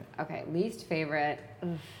favorite. Okay. Least favorite,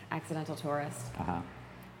 Accidental Tourist.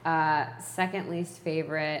 Uh-huh. Second least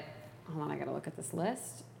favorite. Hold on, I gotta look at this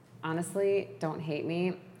list. Honestly, don't hate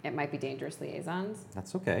me. It might be Dangerous Liaisons.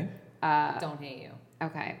 That's okay. Don't hate you.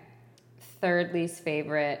 Okay. Third least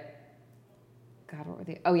favorite. God, what were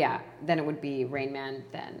the? Oh yeah. Then it would be Rain Man.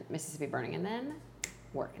 Then Mississippi Burning, and then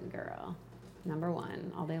Working Girl. Number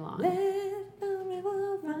 1 all day long. Let the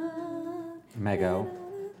river run. Mego.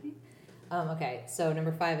 Okay, so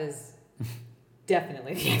number 5 is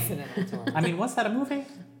definitely The Accidental Tour. I mean, what's that, a movie?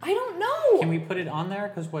 I don't know. Can we put it on there?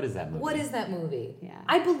 Because what is that movie? What is that movie? Yeah.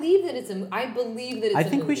 I believe that it's a. I believe that it's I a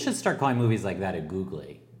think we movie. should start calling movies like that a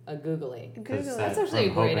googly. A googly 'Cause Google it. That's actually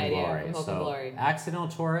from a great Hope and idea, Glory. from Hope and So, Glory. Accidental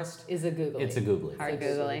Tourist, is a googly. it's a googly. Hard It's a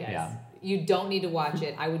googly, Googly. guys. Yeah. You don't need to watch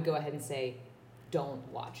it. I would go ahead and say, don't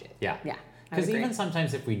watch it. Yeah. Yeah. I Because would agree. even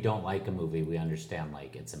sometimes if we don't like a movie, we understand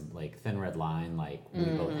like it's a like Thin Red Line. Like we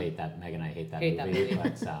both hate that. Meg and I hate that Hate that movie. movie.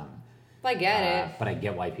 But I get it. But I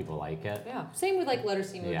get why people like it. Yeah. Same with like Letter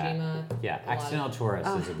C Mojima. Yeah. Accidental Tourist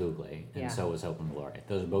is a googly, and Yeah. so was Open Glory.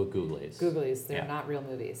 Those are both googlies. Googlies, they're Yeah. not real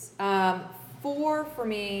movies. 4 for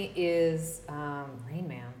me is Rain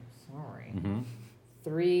Man. Sorry. Mm-hmm.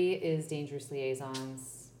 3 is Dangerous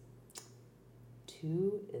Liaisons.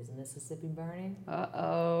 2 is Mississippi Burning.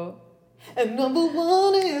 Uh-oh. And number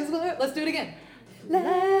 1 is let's do it again.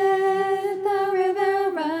 Let the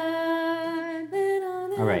river run.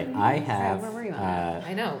 All right, I have where were you on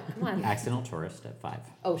I know. Come on. Accidental Tourist at 5.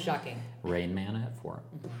 Oh, shocking. Rain Man at 4.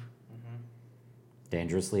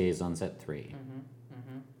 Dangerous Liaisons at 3.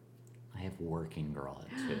 I have Working Girl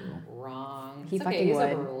at 2. Wrong. He It's fucking he's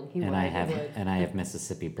would. overruled. He And would. I have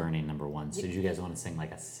Mississippi Burning number 1. So do you guys want to sing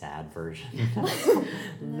like a sad version?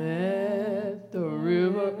 Let the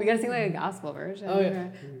river. We gotta sing like a gospel version. Oh, yeah.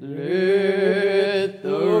 Let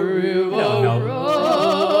the river I don't know.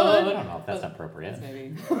 I run. don't know if that's appropriate.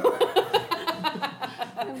 Maybe. I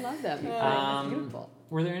love that music. It's beautiful.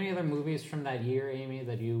 Were there any other movies from that year, Amy,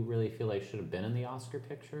 that you really feel like should have been in the Oscar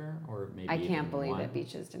picture, or maybe I even can't believe won? that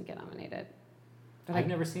Beaches didn't get nominated. But I've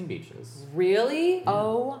never seen Beaches. Really?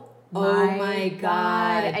 Oh my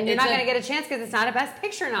God. And you're It's not a- gonna get a chance because it's not a Best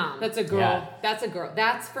Picture nom. That's a girl. Yeah. That's a girl.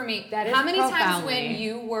 That's for me. That is how many times profoundly- when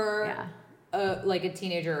you were Yeah. like a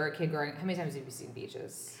teenager or a kid growing, how many times have you seen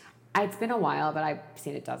Beaches? It's been a while, but I've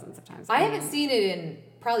seen it dozens of times. I mean, haven't seen it in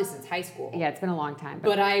probably since high school. Yeah, it's been a long time.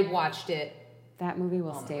 But I watched it. that movie will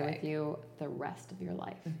Oh my stay God. with you the rest of your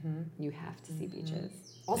life. You have to see Beaches.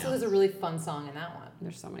 Also, Yeah. there's a really fun song in that one.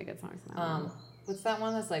 There's so many good songs in that one. What's that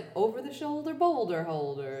one that's like over the shoulder boulder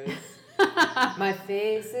holders? My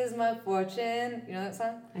face is my fortune. You know that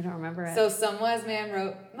song? I don't remember it. So some wise man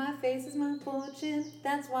wrote, "My face is my fortune.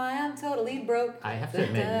 That's why I'm totally broke." I have to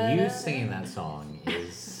admit, you singing that song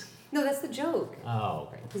is... No, that's the joke. Oh,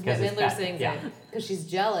 okay. Because Because Bette it's Midler Bette, sings yeah. it because she's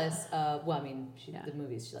jealous of. Well, I mean, Yeah. the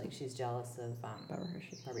movies. She's jealous of Barbara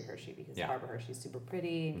Hershey. Barbie Hershey because Yeah. Barbara Hershey's super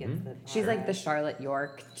pretty and gets the. She's like the Charlotte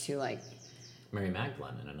York to like. Mary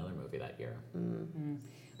Magdalene in another movie that year.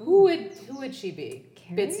 Who would she be?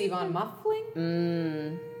 Carrie? Bitsy Von Muffling.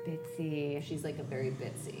 Bitsy. She's like a very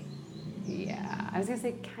Bitsy. Yeah, I was gonna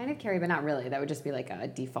say kind of Carrie, but not really. That would just be like a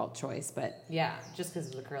default choice. But Yeah, just because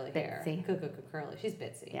of the curly hair. Bitsy. Curly. She's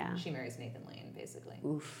Bitsy. Yeah. She marries Nathan Lane basically.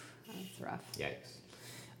 oof, that's rough. Yikes.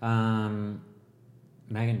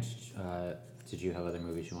 Megan, did you have other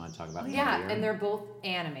movies you want to talk about? from Yeah, the year? and they're both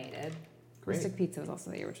animated. Great. Mystic Pizza was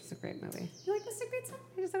also the year, which was a great movie. You like Mystic Pizza?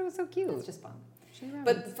 I just thought it was so cute. It's just fun. Shane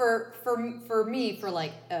Robbins. But for me, for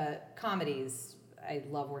like comedies, I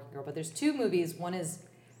love Working Girl. But there's 2 movies. One is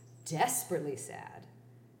desperately sad,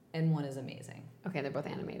 and one is amazing. Okay, they're both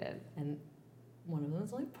animated. And one of them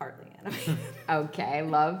is only partly animated. Okay, I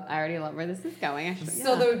already love where this is going. Actually,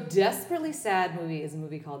 So the desperately sad movie is a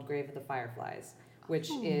movie called Grave of the Fireflies, which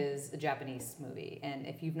is a Japanese movie. And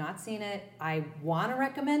if you've not seen it, I want to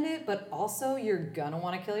recommend it, but also you're gonna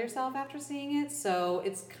want to kill yourself after seeing it. So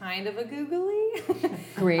it's kind of a googly.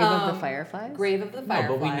 Grave of the Fireflies. Grave of the No,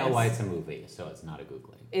 Fireflies. but we know why it's a movie, so it's not a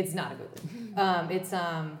googly. It's not a googly. It's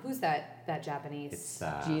who's that Japanese? It's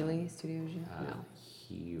Geely Studio Ghibli? No.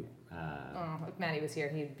 he. Oh, if Maddie was here,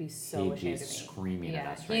 he'd be so He'd be ashamed of me. screaming at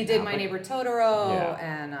us he right did now, My but- Neighbor Totoro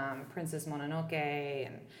Yeah. and Princess Mononoke.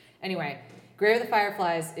 And anyway, Grave of the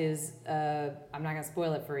Fireflies is I'm not gonna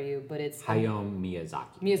spoil it for you, but it's Hayao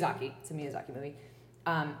Miyazaki. Miyazaki. It's a Miyazaki movie.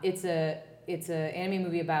 It's a anime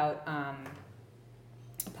movie about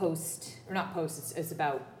It's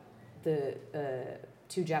about the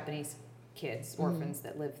 2 Japanese kids, orphans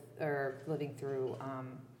that are living through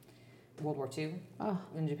World War II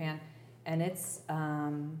in Japan, and it's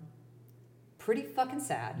pretty fucking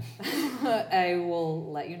sad. I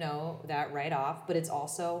will let you know that right off, but it's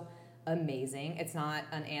also amazing. It's not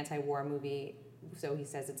an anti-war movie, so he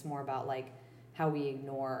says it's more about like how we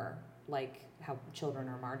ignore like how children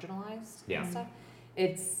are marginalized Yeah. and stuff.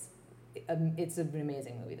 It's an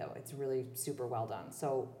amazing movie though. It's really super well done.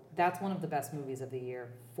 So that's one of the best movies of the year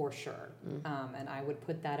for sure. And I would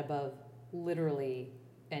put that above literally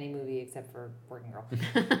any movie except for Working Girl.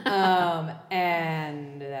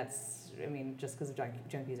 And that's, I mean, just because of John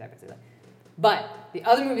Cusack, I say that. But the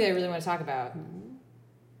other movie I really want to talk about.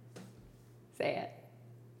 Say it.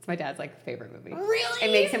 It's my dad's like favorite movie. Really?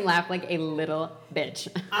 It makes him laugh like a little bitch.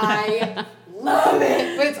 I love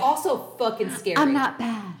it. But it's also fucking scary. I'm not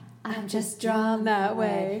bad. I'm just drawn that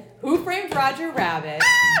way. Who Framed Roger Rabbit?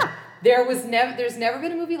 There's never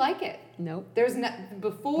been a movie like it. Nope. There's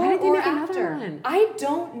before Why did they or make another after. one? I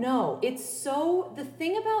don't know. It's so the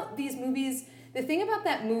thing about these movies. The thing about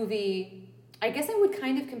that movie, I guess I would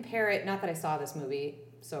kind of compare it. Not that I saw this movie,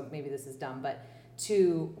 so maybe this is dumb, but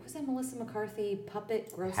to what was that Melissa McCarthy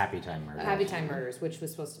puppet gross Happy Time Murders. Happy Time Murders, which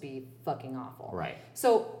was supposed to be fucking awful. Right.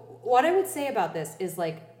 So what I would say about this is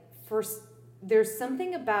like, first, there's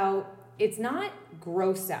something about it's not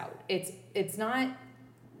gross out. It's not.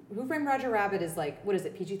 Who Framed Roger Rabbit is like, what is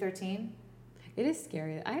it, PG-13? It is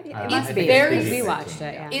scary. I It's think very. We watched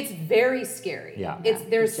it. Yeah. It's very scary. Yeah.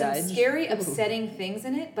 There's some Judge. scary, upsetting things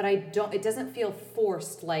in it, but it doesn't feel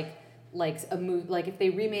forced like a movie. Like if they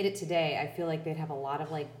remade it today, I feel like they'd have a lot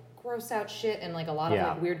of like gross out shit and like a lot of Yeah.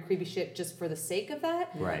 like weird, creepy shit just for the sake of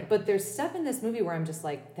that. Right. But there's stuff in this movie where I'm just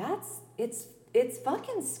like, it's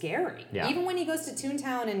fucking scary. Yeah. Even when he goes to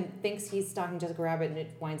Toontown and thinks he's stalking Jessica Rabbit and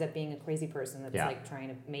it winds up being a crazy person that's like trying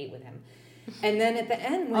to mate with him. And then at the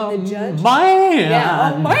end when the judge Man!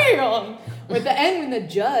 At the end when the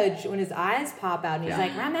judge, when his eyes pop out and he's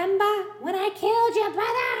like, remember when I killed your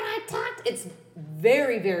brother and I talked? It's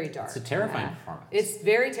very, very dark. It's a terrifying performance. It's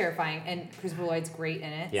very terrifying, and Christopher Lloyd's great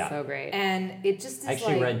in it. Yeah. So great. And it just is I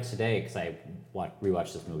actually like... read today, because I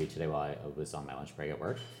rewatched this movie today while I was on my lunch break at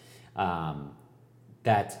work,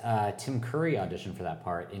 that Tim Curry auditioned for that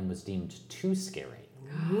part and was deemed too scary.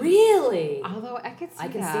 Really? Although I could see I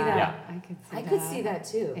can that. see that. Yeah. I could see that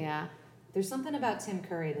too. Yeah. There's something about Tim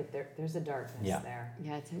Curry that there's a darkness there.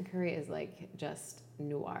 Yeah, Tim Curry is like just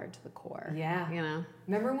noir to the core. Yeah. You know?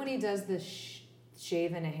 Remember when he does the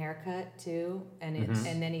shave and a haircut too, and Mm-hmm.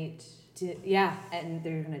 and then and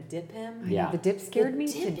they're gonna dip him. Yeah. The dip scared me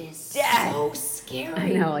Dip to is death. so scary. I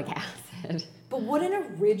know, like acid. But what an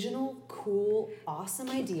original, cool, awesome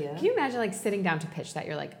idea. Can you imagine like sitting down to pitch that?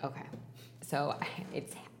 You're like, okay, so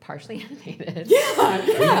it's partially animated.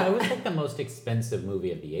 Yeah, it was like the most expensive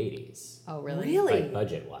movie of the 80s. Oh, really? Really? Like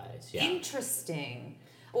budget-wise, yeah. Interesting.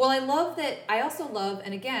 Well, I love that. I also love,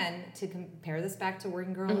 and again, to compare this back to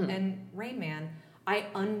Working Girl and Rain Man, I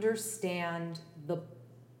understand the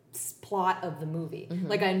plot of the movie.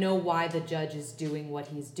 Like, I know why the judge is doing what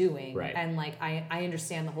he's doing. Right. And, like, I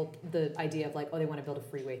understand the idea of, like, oh, they want to build a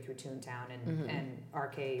freeway through Toontown and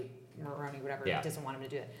RK Maroney, whatever, doesn't want him to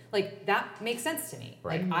do it. Like, that makes sense to me.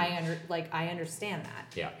 Right. Like, I understand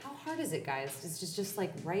that. Yeah. How hard is it, guys? It's just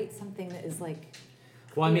like, write something that is, like...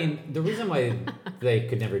 Well, I mean, the reason why they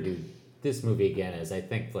could never do this movie again is I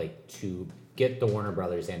think, like, to get the Warner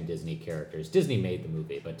Brothers and Disney characters. Disney made the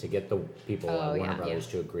movie, but to get the people at Warner Brothers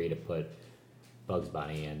to agree to put Bugs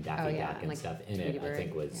Bunny and Daffy Duck and like stuff in Tweety it, I Bird,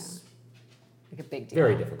 think was like a big deal.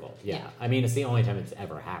 very difficult. Yeah. Yeah. I mean, it's the only time it's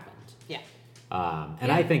ever happened. Yeah.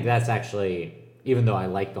 And I think that's actually, even though I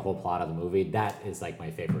like the whole plot of the movie, that is like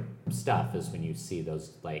my favorite stuff is when you see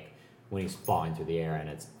those, like, when he's falling through the air and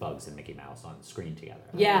it's Bugs and Mickey Mouse on screen together.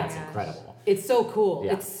 Yeah. That's incredible. It's so cool.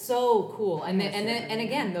 Yeah. It's so cool. And then and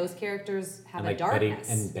again, those characters have And a like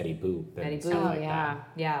darkness. Betty Boop Betty and Boop. stuff Oh, like yeah. that.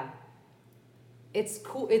 Yeah. It's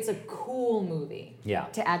cool. It's a cool movie. Yeah.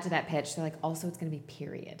 To add to that pitch, they're like, also it's going to be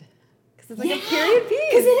period. Because it's like a period piece.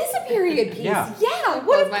 Because it is a period piece. Yeah. Yeah. What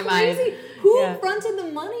blows a my mind. crazy. Who Yeah. fronted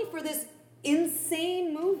the money for this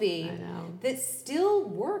insane movie I know. that still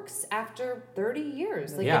works after 30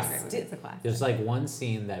 years? Like, Yeah. It's a classic. There's like one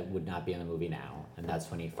scene that would not be in the movie now, and that's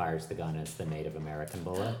when he fires the gun as the Native American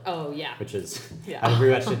bullet, oh, yeah. which is, Yeah. I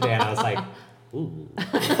rewatched it today and I was like, ooh.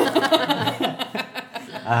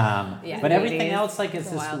 Yeah. But everything 80s, else, like, is it's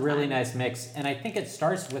a this wild really time. nice mix, and I think it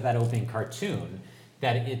starts with that opening cartoon,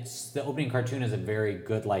 that the opening cartoon is a very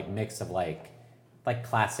good, like, mix of, like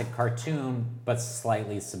classic cartoon, but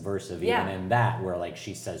slightly subversive, Yeah. even in that, where, like,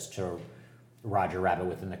 she says to Roger Rabbit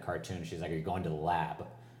within the cartoon, she's like, are you going to the lab?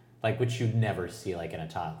 Like, which you'd never see, like, in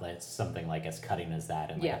a like, something, like, as cutting as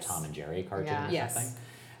that in, like, Yes. a Tom and Jerry cartoon Yeah. or Yes. something.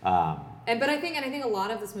 And I think a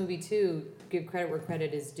lot of this movie too, give credit where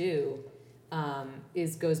credit is due,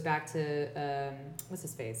 goes back to what's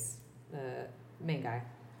his face, main guy,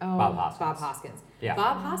 Oh, Bob Hoskins. Bob Hoskins. Yeah.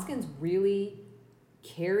 Bob Hoskins really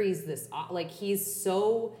carries this. Like, he's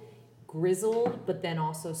so grizzled, but then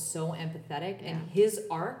also so empathetic, and his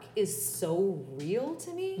arc is so real to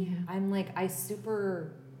me. Yeah. I'm like, I just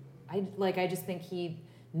think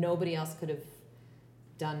nobody else could have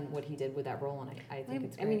done what he did with that role, and I think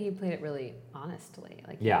it's great. I mean, he played it really honestly.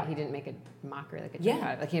 Like, Yeah. he didn't make a mockery, like a Yeah. joke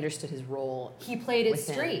out of it. Like, he understood his role. He played it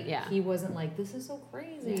within, straight. yeah. He wasn't like, this is so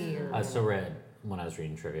crazy. Or, I also read, when I was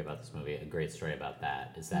reading trivia about this movie, a great story about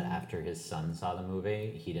that is that after his son saw the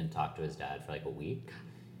movie, he didn't talk to his dad for like a week.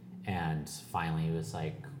 And finally he was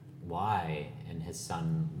like, why? And his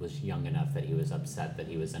son was young enough that he was upset that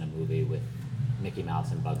he was in a movie with Mickey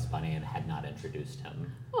Mouse and Bugs Bunny and had not introduced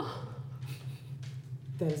him.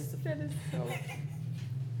 that is so.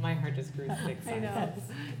 my heart just grew 6 I know.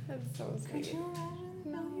 That's so sweet. Could you imagine if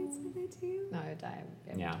Billy said that to you? No,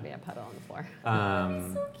 Yeah, be a puddle on the floor.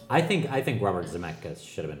 I think Robert Zemeckis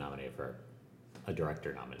should have been nominated for a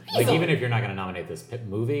director nomination. Like, even if you're not going to nominate this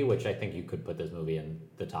movie, which I think you could put this movie in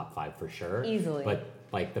the top 5 for sure. Easily. But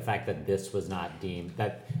like the fact that this was not deemed,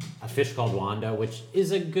 that A Fish Called Wanda, which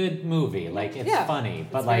is a good movie, like it's funny,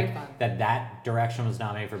 but like that direction was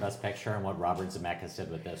nominated for Best Picture and what Robert Zemeckis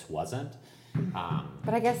did with this wasn't.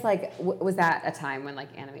 But I guess like was that a time when like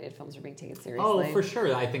animated films were being taken seriously? Oh, for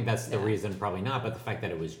sure. I think that's the reason, probably not, but the fact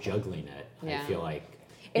that it was juggling it, I feel like.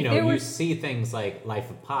 You see things like Life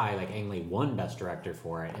of Pi, like Ang Lee won Best Director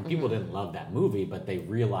for it, and people didn't love that movie, but they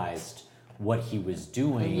realized what he was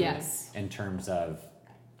doing in terms of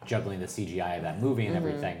juggling the CGI of that movie and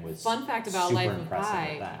everything was Fun fact about super Life of impressive Pi,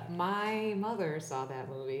 with that. my mother saw that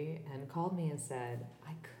movie and called me and said,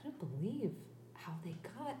 I couldn't believe how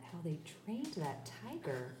they trained that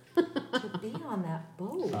tiger to be on that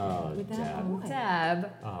boat with that boy.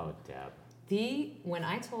 Deb. Oh, Deb. When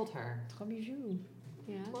I told her,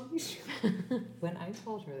 Yeah. when I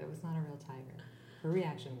told her that was not a real tiger, her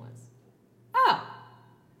reaction was, oh,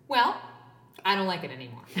 well, I don't like it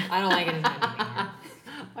anymore. I don't like it anymore.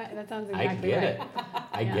 That sounds exactly I get right. it.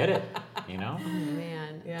 I get it. You know? Oh,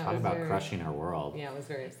 man. Yeah, Talk about crushing our world. Yeah, it was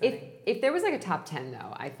very upsetting. If there was like a top 10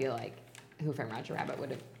 though, I feel like Who Framed Roger Rabbit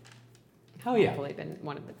would have hopefully been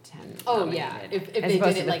one of the 10. Oh yeah, if they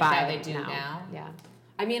did it like that they do now. Yeah.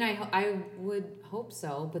 I mean, I would hope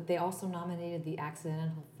so, but they also nominated The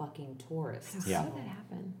Accidental Fucking Tourist. Yeah. How did that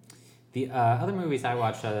happen? The other movies I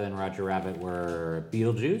watched other than Roger Rabbit were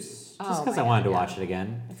Beetlejuice, just because I wanted to watch it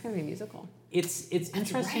again. It's gonna be a musical. It's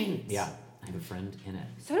interesting. Right. Yeah, I have a friend in it.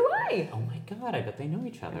 So do I. Oh my god, I bet they know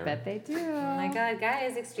each other. I bet they do. Oh my god,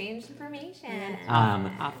 guys, exchange information.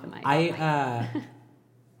 Off the mic.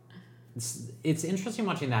 It's interesting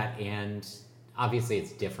watching that, and obviously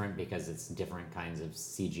it's different because it's different kinds of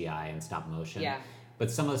CGI and stop motion. Yeah.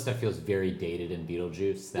 But some of the stuff feels very dated in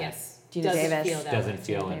Beetlejuice. That Gina Davis. doesn't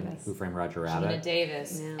feel in Who Framed Roger Rabbit. Gina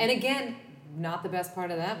Davis. Yeah. And again, not the best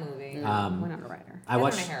part of that movie. We're not a writer. I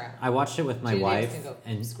watched it with my Gina wife,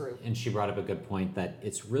 Davis can go and she brought up a good point that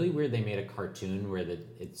it's really weird they made a cartoon where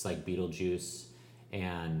it's like Beetlejuice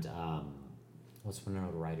and what's Winona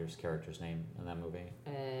Ryder's character's name in that movie?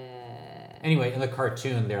 Anyway, in the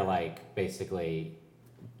cartoon, they're like basically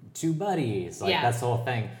two buddies. Like that's the whole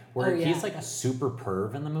thing. Where he's like a super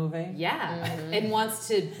perv in the movie. Yeah. And wants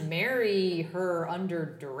to marry her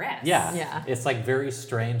under duress. Yeah. It's like very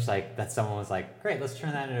strange, like that someone was like, great, let's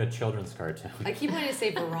turn that into a children's cartoon. I keep wanting to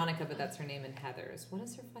say Veronica, but that's her name in Heathers. What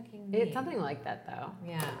is her fucking name? It's something like that though.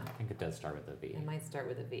 Yeah. I think it does start with a V. It might start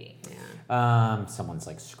with a V. Yeah. Someone's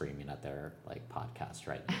like screaming at their like podcast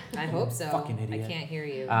right now. I hope so. Fucking idiot. I can't hear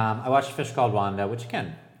you. I watched Fish Called Wanda, which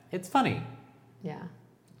again, it's funny. Yeah.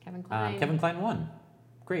 Kevin Kline. Kevin Kline won.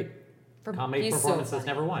 Great. Comedy he's performance so has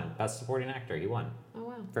never won. Best supporting actor, he won. Oh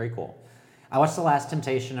wow. Very cool. I watched The Last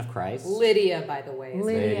Temptation of Christ. Lydia, by the way.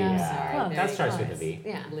 Lydia. Sorry. That starts with a V.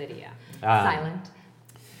 Yeah. Lydia. Silent.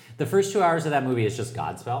 The first 2 hours of that movie is just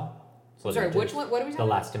Godspell. So Sorry, which one? What are we talking The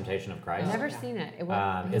about? Last Temptation of Christ. I've never seen it.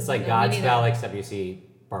 It's like Godspell, except you see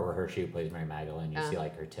Barbara Hershey, who plays Mary Magdalene. You see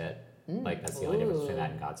like her tit. Like that's the only difference between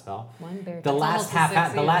that and Godspell. The last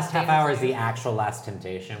half hour is the actual Last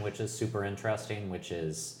Temptation, which is super interesting. Which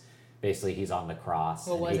is basically he's on the cross.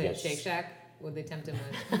 What was he it? Shake Shack? Would they tempt him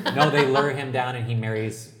with? No, they lure him down, and he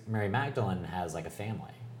marries Mary Magdalene and has like a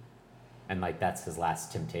family, and like that's his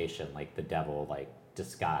last temptation. Like the devil, like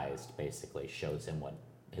disguised, basically shows him what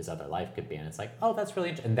his other life could be, and it's like, oh, that's really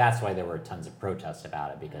interesting. And that's why there were tons of protests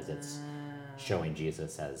about it, because it's showing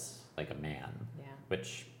Jesus as like a man. Yeah.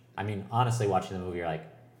 Which, I mean, honestly, watching the movie, you're like,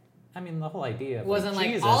 I mean, the whole idea of Wasn't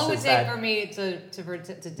like Jesus all it would is take that for me to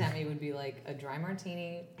tempt me would be like a dry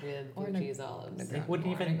martini with blue cheese olives. it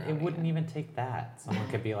wouldn't even take that. Someone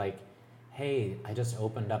could be like, hey, I just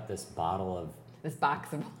opened up this bottle of This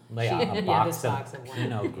box of a box of box of wine.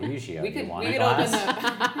 Pinot Grigio. We could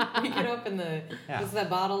open the what's that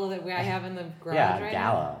bottle that I have in the garage right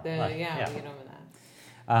Gallo. now? We can open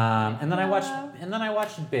that. And then I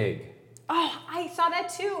watched Big. Oh, I saw that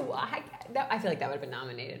too. I feel like that would have been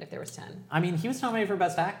nominated if there was 10. I mean, he was nominated for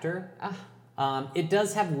Best Actor. It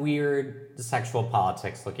does have weird sexual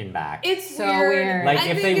politics looking back. It's so weird. Like I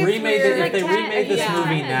if think they it's remade weird. this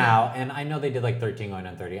movie 10. now, and I know they did like 13 going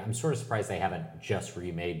on 30. I'm sort of surprised they haven't just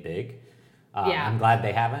remade Big. Yeah. I'm glad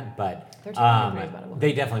they haven't, but 13 Reasons Why about a Woman.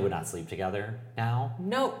 they definitely would not sleep together now.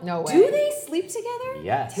 No way. Do they sleep together?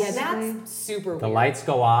 Yes. Yeah, that's super The weird. lights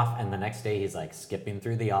go off, and the next day he's like skipping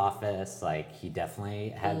through the office. Like he definitely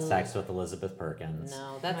had sex with Elizabeth Perkins.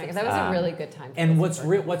 No, Oh that's my God, that was a really good time. For And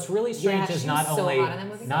Elizabeth what's really strange Yeah, is she not was so only hot in that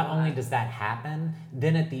movie. not So only hot. does that happen,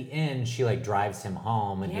 then at the end she like drives him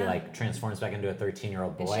home and he Yeah. like transforms back into a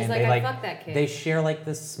 13-year-old boy. And she's they like, "I fucked that kid." They share like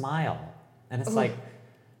this smile, and it's like,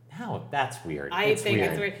 no, that's weird. I It's think weird.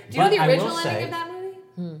 that's weird. Do you know But the I will original ending say- of that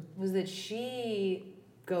movie? Was that she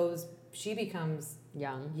becomes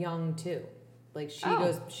young too. Like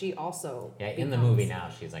she also Yeah, in the becomes- movie now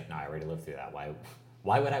she's like, no, I already lived through that.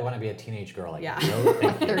 Why would I want to be a teenage girl like Yeah. that? No,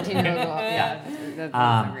 thank you. 13-year-old girl. Yeah, that's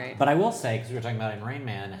not great. But I will say, because we were talking about in Rain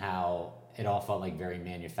Man, how it all felt like very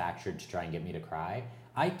manufactured to try and get me to cry.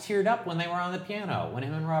 I teared up when they were on the piano, when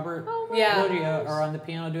him and Robert Yeah. Loggia are on the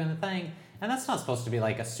piano doing the thing. And that's not supposed to be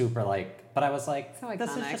like a super like, but I was like, So this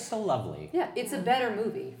is iconic. just so lovely. Yeah, it's a better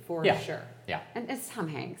movie for Yeah. sure. Yeah, And it's Tom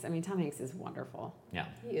Hanks. I mean, Tom Hanks is wonderful. yeah.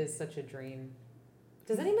 He is such a dream.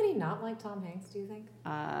 Does anybody not like Tom Hanks, do you think?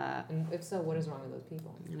 And if so, what is wrong with those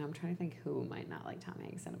people? And I'm trying to think who might not like Tom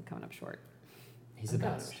Hanks, and I'm coming up short. He's I'm the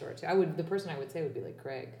kind best. of sure too. The person I would say would be like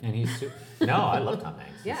Craig. And he's no, I love Tom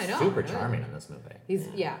Hanks. Yeah, He's I know. super Really. charming in this movie. He's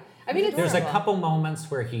I mean, it's There's a adorable. couple moments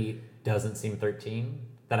where he doesn't seem 13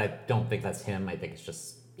 that I don't think that's him. I think it's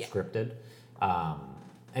just scripted.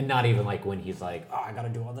 And not even like when he's like, oh, I got to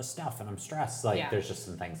do all this stuff and I'm stressed. Like there's just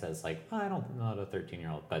some things that's like, oh, I don't know a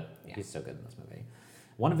 13-year-old, but he's so good in this movie.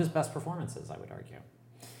 One of his best performances, I would argue.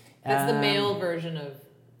 That's the male version of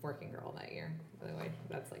Working Girl that year. By the way,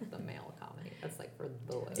 that's like the male comedy. That's like for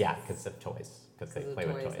the boys. Yeah, because of toys. Because they Because of play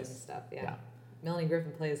with toys toys. and stuff. Yeah. Yeah. Melanie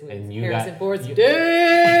Griffin plays with And you Harrison got- Ford's you- dick.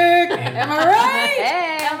 And Am I right?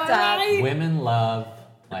 Hey, Am I Tom. right? women love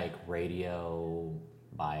like radio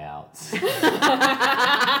buyouts.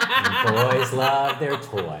 And boys love their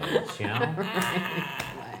toys, you know?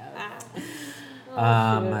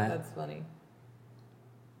 That's funny.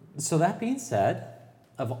 So that being said,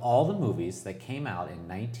 of all the movies that came out in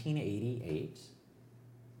 1988,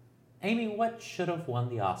 Amy, what should have won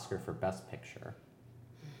the Oscar for Best Picture?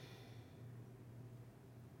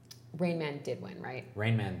 Rain Man did win, right?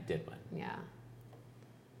 Rain Man did win. Yeah.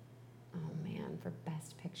 Oh man, for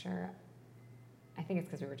Best Picture, I think it's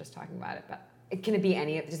because we were just talking about it. But can it be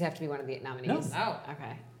any? Does it have to be one of the nominees? No.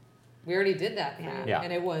 Okay. We already did that for Yeah. you. Yeah.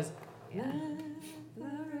 And it was Yeah.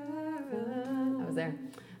 I was there.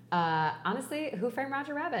 Honestly, Who Framed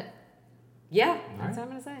Roger Rabbit? yeah. That's what I'm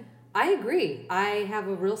gonna say. I agree. I have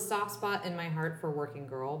a real soft spot in my heart for Working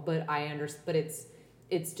Girl, but I understand. But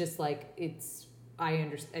it's just like it's. I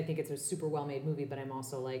understand. I think it's a super well made movie, but I'm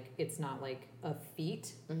also like it's not like a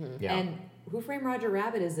feat. Yeah. And Who Framed Roger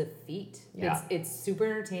Rabbit is a feat. Yeah. It's super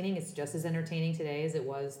entertaining. It's just as entertaining today as it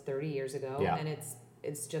was 30 years ago, Yeah. and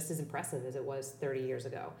it's just as impressive as it was 30 years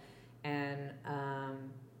ago. And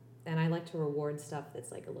I like to reward stuff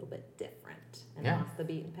that's like a little bit different and Yeah. off the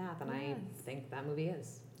beaten path, and I think that movie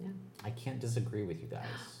is. Yeah. I can't disagree with you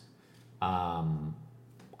guys.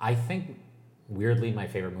 I think, weirdly, my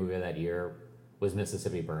favorite movie of that year was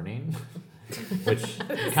Mississippi Burning, which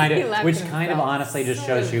kind He of, laughed which at kind of himself. honestly just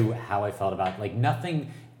shows you how I felt about like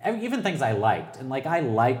nothing, even things I liked, and like I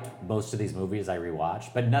liked most of these movies I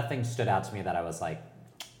rewatched, but nothing stood out to me that I was like,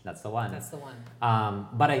 that's the one. That's the one.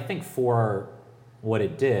 But I think for what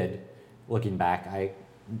it did, looking back, I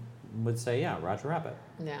would say, yeah, Roger Rabbit.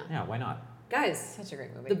 Yeah. Yeah, why not? Guys, Such a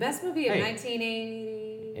great movie. the best movie of Hey.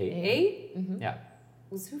 1988 Yeah,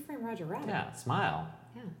 was Who Framed Roger Rabbit. yeah, smile.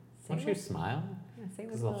 Yeah. Won't Same you with, smile? yeah, same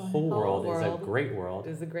Because with the Will. whole world is world a great world. It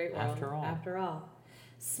is a great world. After all. After all.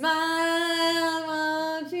 Smile,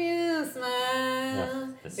 won't you smile?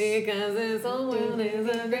 Ugh, this- Because this whole world is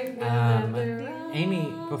a great world after all.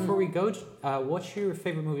 Amy, before we go, what's your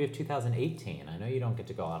favorite movie of 2018? I know you don't get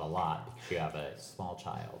to go out a lot because you have a small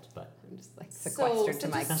child, but I'm just like sequestered to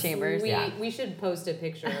such my a chambers. Sweet, Yeah. We should post a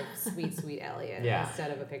picture of sweet Elliot Yeah.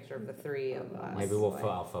 instead of a picture of the three of us. maybe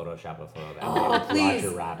I'll Photoshop a photo of Elliot Oh, with please.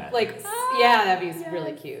 Roger Rabbit Like, yeah, that'd be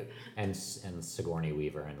really cute. and Sigourney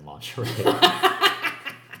Weaver in lingerie.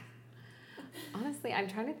 Honestly, I'm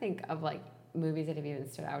trying to think of like movies that have even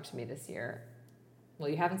stood out to me this year. Well,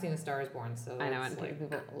 you haven't seen A Star Is Born, so I know, that's and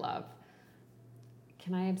people love.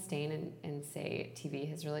 Can I abstain and say TV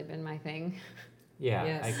has really been my thing? Yeah,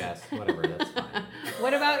 Yes. I guess. Whatever, that's fine.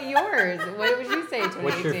 What about yours? What would you say? 2018?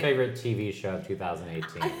 What's your favorite TV show of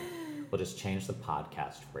 2018? We'll just change the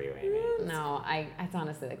podcast for you, Amy. No, it's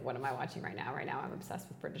honestly like, what am I watching right now? Right now, I'm obsessed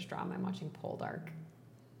with British drama. I'm watching Poldark.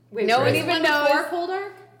 Wait, No so one is even one knows. before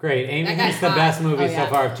Poldark? Great. Amy That thinks guy's the hot. best movie Oh, so yeah.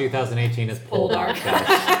 far of 2018 is Poldark. Poldark.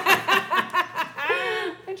 guys.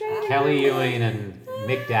 Kelly Ewing and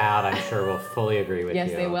Mick Dowd, I'm sure, will fully agree with you.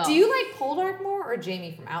 Yes, they will. Do you like Poldark more or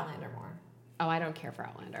Jamie from Outlander more? Oh, I don't care for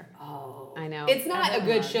Outlander. Oh, I know. it's not a Everyone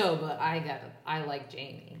good loves- show, but I like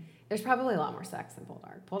Jamie. There's probably a lot more sex in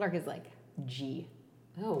Poldark. Poldark is like G.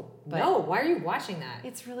 Oh But- no! Why are you watching that?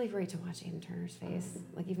 It's really great to watch Aidan Turner's face,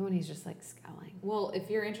 like even when he's just like scowling. Well, if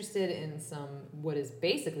you're interested in some what is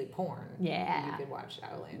basically porn, Yeah. you could watch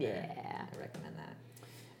Outlander. Yeah. I recommend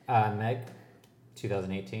that. Meg,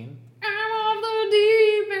 2018. I'm off the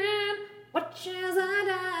deep end. Watch as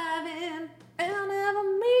I dive in. I'll never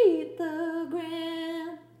meet the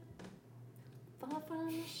ground. Far from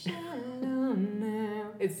the shallow now.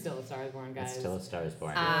 It's still A Star Is Born, guys. It's still A Star Is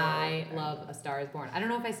Born. I love A Star Is Born. I don't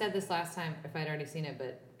know if I said this last time, if I'd already seen it,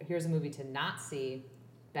 but here's a movie to not see: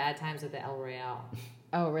 Bad Times at the El Royale.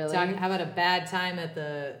 Oh, really? How about a bad time at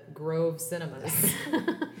the Grove Cinemas?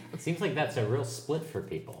 It seems like that's a real split for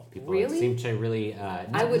people. People Really? seem to really not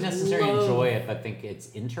I would necessarily love- enjoy it, but think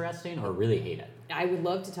it's interesting or really hate it. I would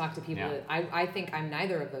love to talk to people. Yeah. I think I'm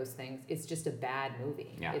neither of those things. It's just a bad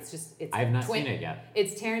movie. Yeah. It's I have not seen it yet.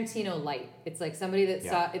 It's Tarantino light. It's like somebody that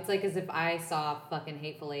Yeah. saw. It's like as if I saw fucking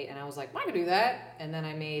Hateful Eight and I was like, I could do that, and then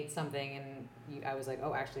I made something and I was like,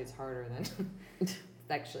 oh, actually, it's harder than. It's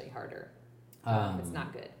actually harder. It's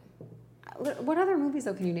not good. What other movies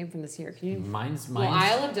though can you name from this year? Can you? Mine's Well,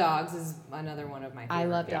 Isle of Dogs is another one of my favorites. I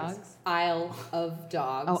Love Yes. Dogs. Isle of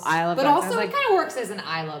Dogs. Oh, Isle of but Dogs. I also was it kind of works as an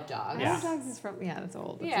I Love Dogs. Yeah. Isle of Dogs is from that's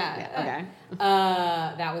old. That's Yeah. old. Okay.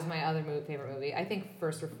 That was my other favorite movie. I think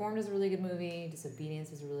First Reformed is a really good movie.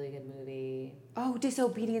 Disobedience is a really good movie. Oh,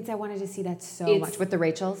 Disobedience! I wanted to see that so It's- much with the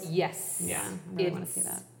Rachels. Yes. Yeah. I really want to see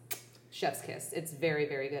that. Chef's Kiss. It's very,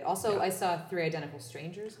 very good. Also, Yeah. I saw Three Identical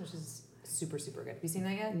Strangers, which is super, super good. Have you seen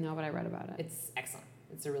that yet? No, but I read about it. It's excellent.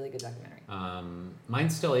 It's a really good documentary.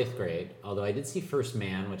 Mine's still 8th grade, although I did see First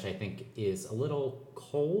Man, which I think is a little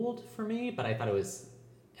cold for me, but I thought it was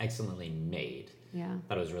excellently made. Yeah. I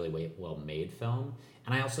thought it was really well made film.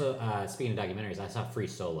 And I also, speaking of documentaries, I saw Free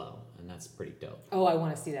Solo, and that's pretty dope. Oh, I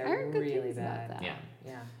want to see that I heard good really things bad. about that.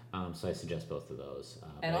 Yeah. Yeah. So I suggest both of those.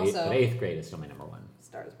 And but also- but 8th grade is still my number one.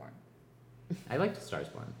 Star is Born. I liked A Star Is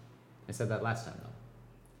Born. I said that last time though.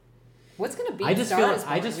 What's gonna be? I just Star feel is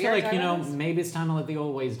Born? I just We feel already like, you talked know, about this? maybe it's time to let the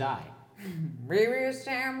old ways die. Maybe it's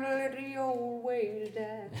time to let the old ways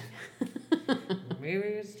die. Maybe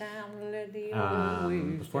it's time to let the old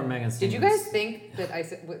ways Before die. Megan Did you sings- guys think that I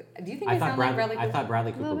said? Do you think I, I thought sound like Bradley Cooper? I thought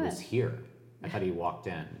Bradley Cooper little was bit. here. I thought he walked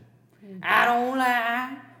in. I don't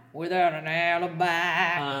lie without an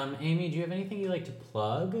alibi. Amy, do you have anything you'd like to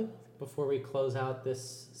plug before we close out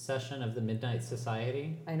this session of the Midnight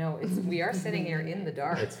Society? I know we are sitting here in the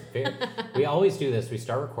dark. It's very, we always do this. We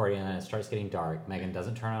start recording and then it starts getting dark. Megan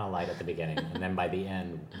doesn't turn on a light at the beginning, and then by the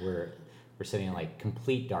end we're sitting in like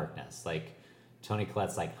complete darkness. Like Toni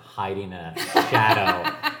Collette's like hiding a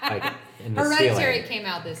shadow like in the Hereditary ceiling. came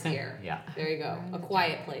out this year. Yeah. There you go. A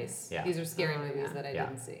Quiet Place. Yeah. These are scary Oh, movies yeah. that I Yeah.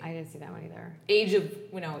 didn't see. I didn't see that one either. Age of,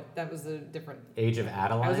 that was a different. Age of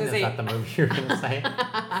Adeline. I was Is gonna say- that the movie you're gonna say?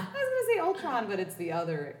 I was gonna say Ultron, but it's the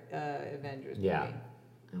other Avengers Yeah.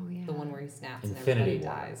 movie. Oh yeah. The one where he snaps Infinity and everybody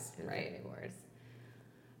War. dies. Infinity Right. Wars.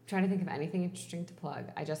 I'm trying to think of anything interesting to plug.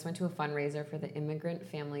 I just went to a fundraiser for the Immigrant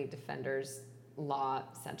Family Defenders Law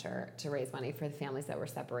Center to raise money for the families that were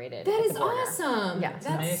separated. That at is the border. awesome. Yeah. That's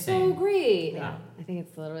so Amazing. great. Yeah, I think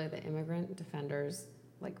it's literally the Immigrant Defenders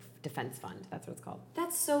Defense Fund. That's what it's called.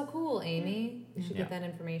 That's so cool, Amy. You should Yeah. get that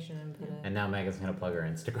information and put it. And now Megan's gonna plug her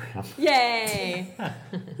Instagram. Yay!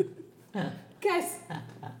 Guys,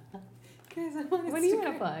 I'm on What do you want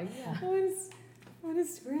to Instagram. plug? Yeah. I'm on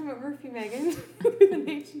Instagram at Murphy Megan with an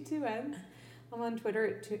H and two N's. I'm on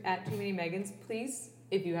Twitter at Too Many Megans. Please,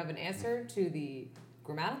 if you have an answer to the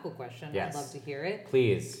grammatical question, Yes. I'd love to hear it.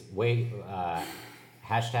 Please wait.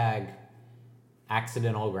 Hashtag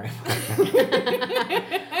accidental grammar.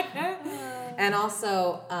 And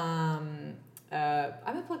also, I'm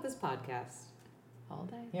gonna plug this podcast. All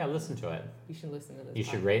day. Yeah, listen to it. You should listen to this. You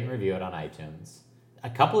should podcast. rate and review it on iTunes. A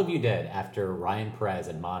couple of you did after Ryan Perez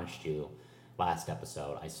admonished you last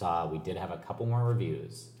episode. I saw we did have a couple more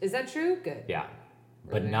reviews. Is that true? Good. Yeah.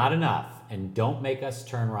 But Really? not enough. And don't make us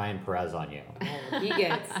turn Ryan Perez on you. Oh, he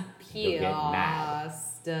gets You'll get mad.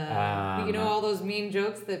 pissed. Um, You know all those mean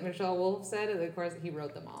jokes that Michelle Wolf said? Of course, he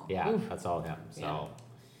wrote them all. Yeah, that's all him. So Yeah.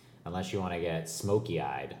 unless you want to get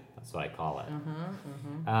smoky-eyed, that's what I call it.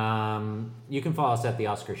 Uh-huh. You can follow us at The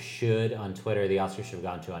Oscars Should on Twitter. The Oscars Should have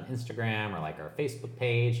gone to on Instagram or like our Facebook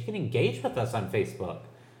page. You can engage with us on Facebook.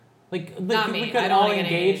 Like Not we me. could I don't all like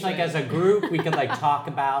engage engagement. like as a group. We could like talk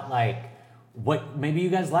about like What? Maybe you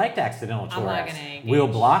guys liked Accidental Tourist. I'm not gonna engage. We'll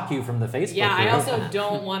block you from the Facebook Yeah, I group. also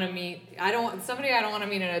don't want to meet. Somebody I don't want to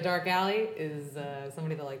meet in a dark alley is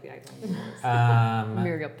somebody that liked the icon.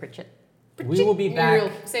 Muriel Pritchett. We will be back.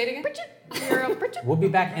 Muriel, say it again. Muriel Pritchett. We'll be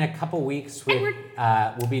back in a couple weeks with.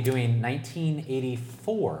 We'll be doing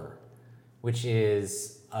 1984, which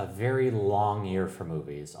is a very long year for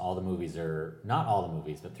movies. All the movies are not all the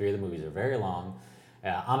movies, but 3 of the movies are very long.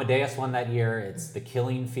 Amadeus won that year. It's The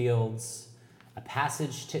Killing Fields, A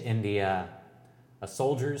Passage to India, A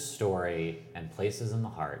Soldier's Story, and Places in the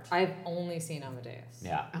Heart. I've only seen Amadeus.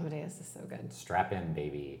 Yeah. Amadeus is so good. Strap in,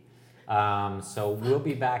 baby. So we'll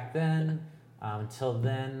be back then. Until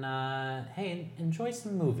then, hey, enjoy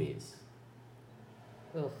some movies.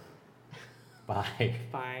 Ugh. Bye.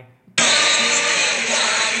 Bye. Ladies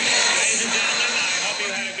and gentlemen, I hope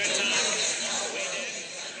you had a good time.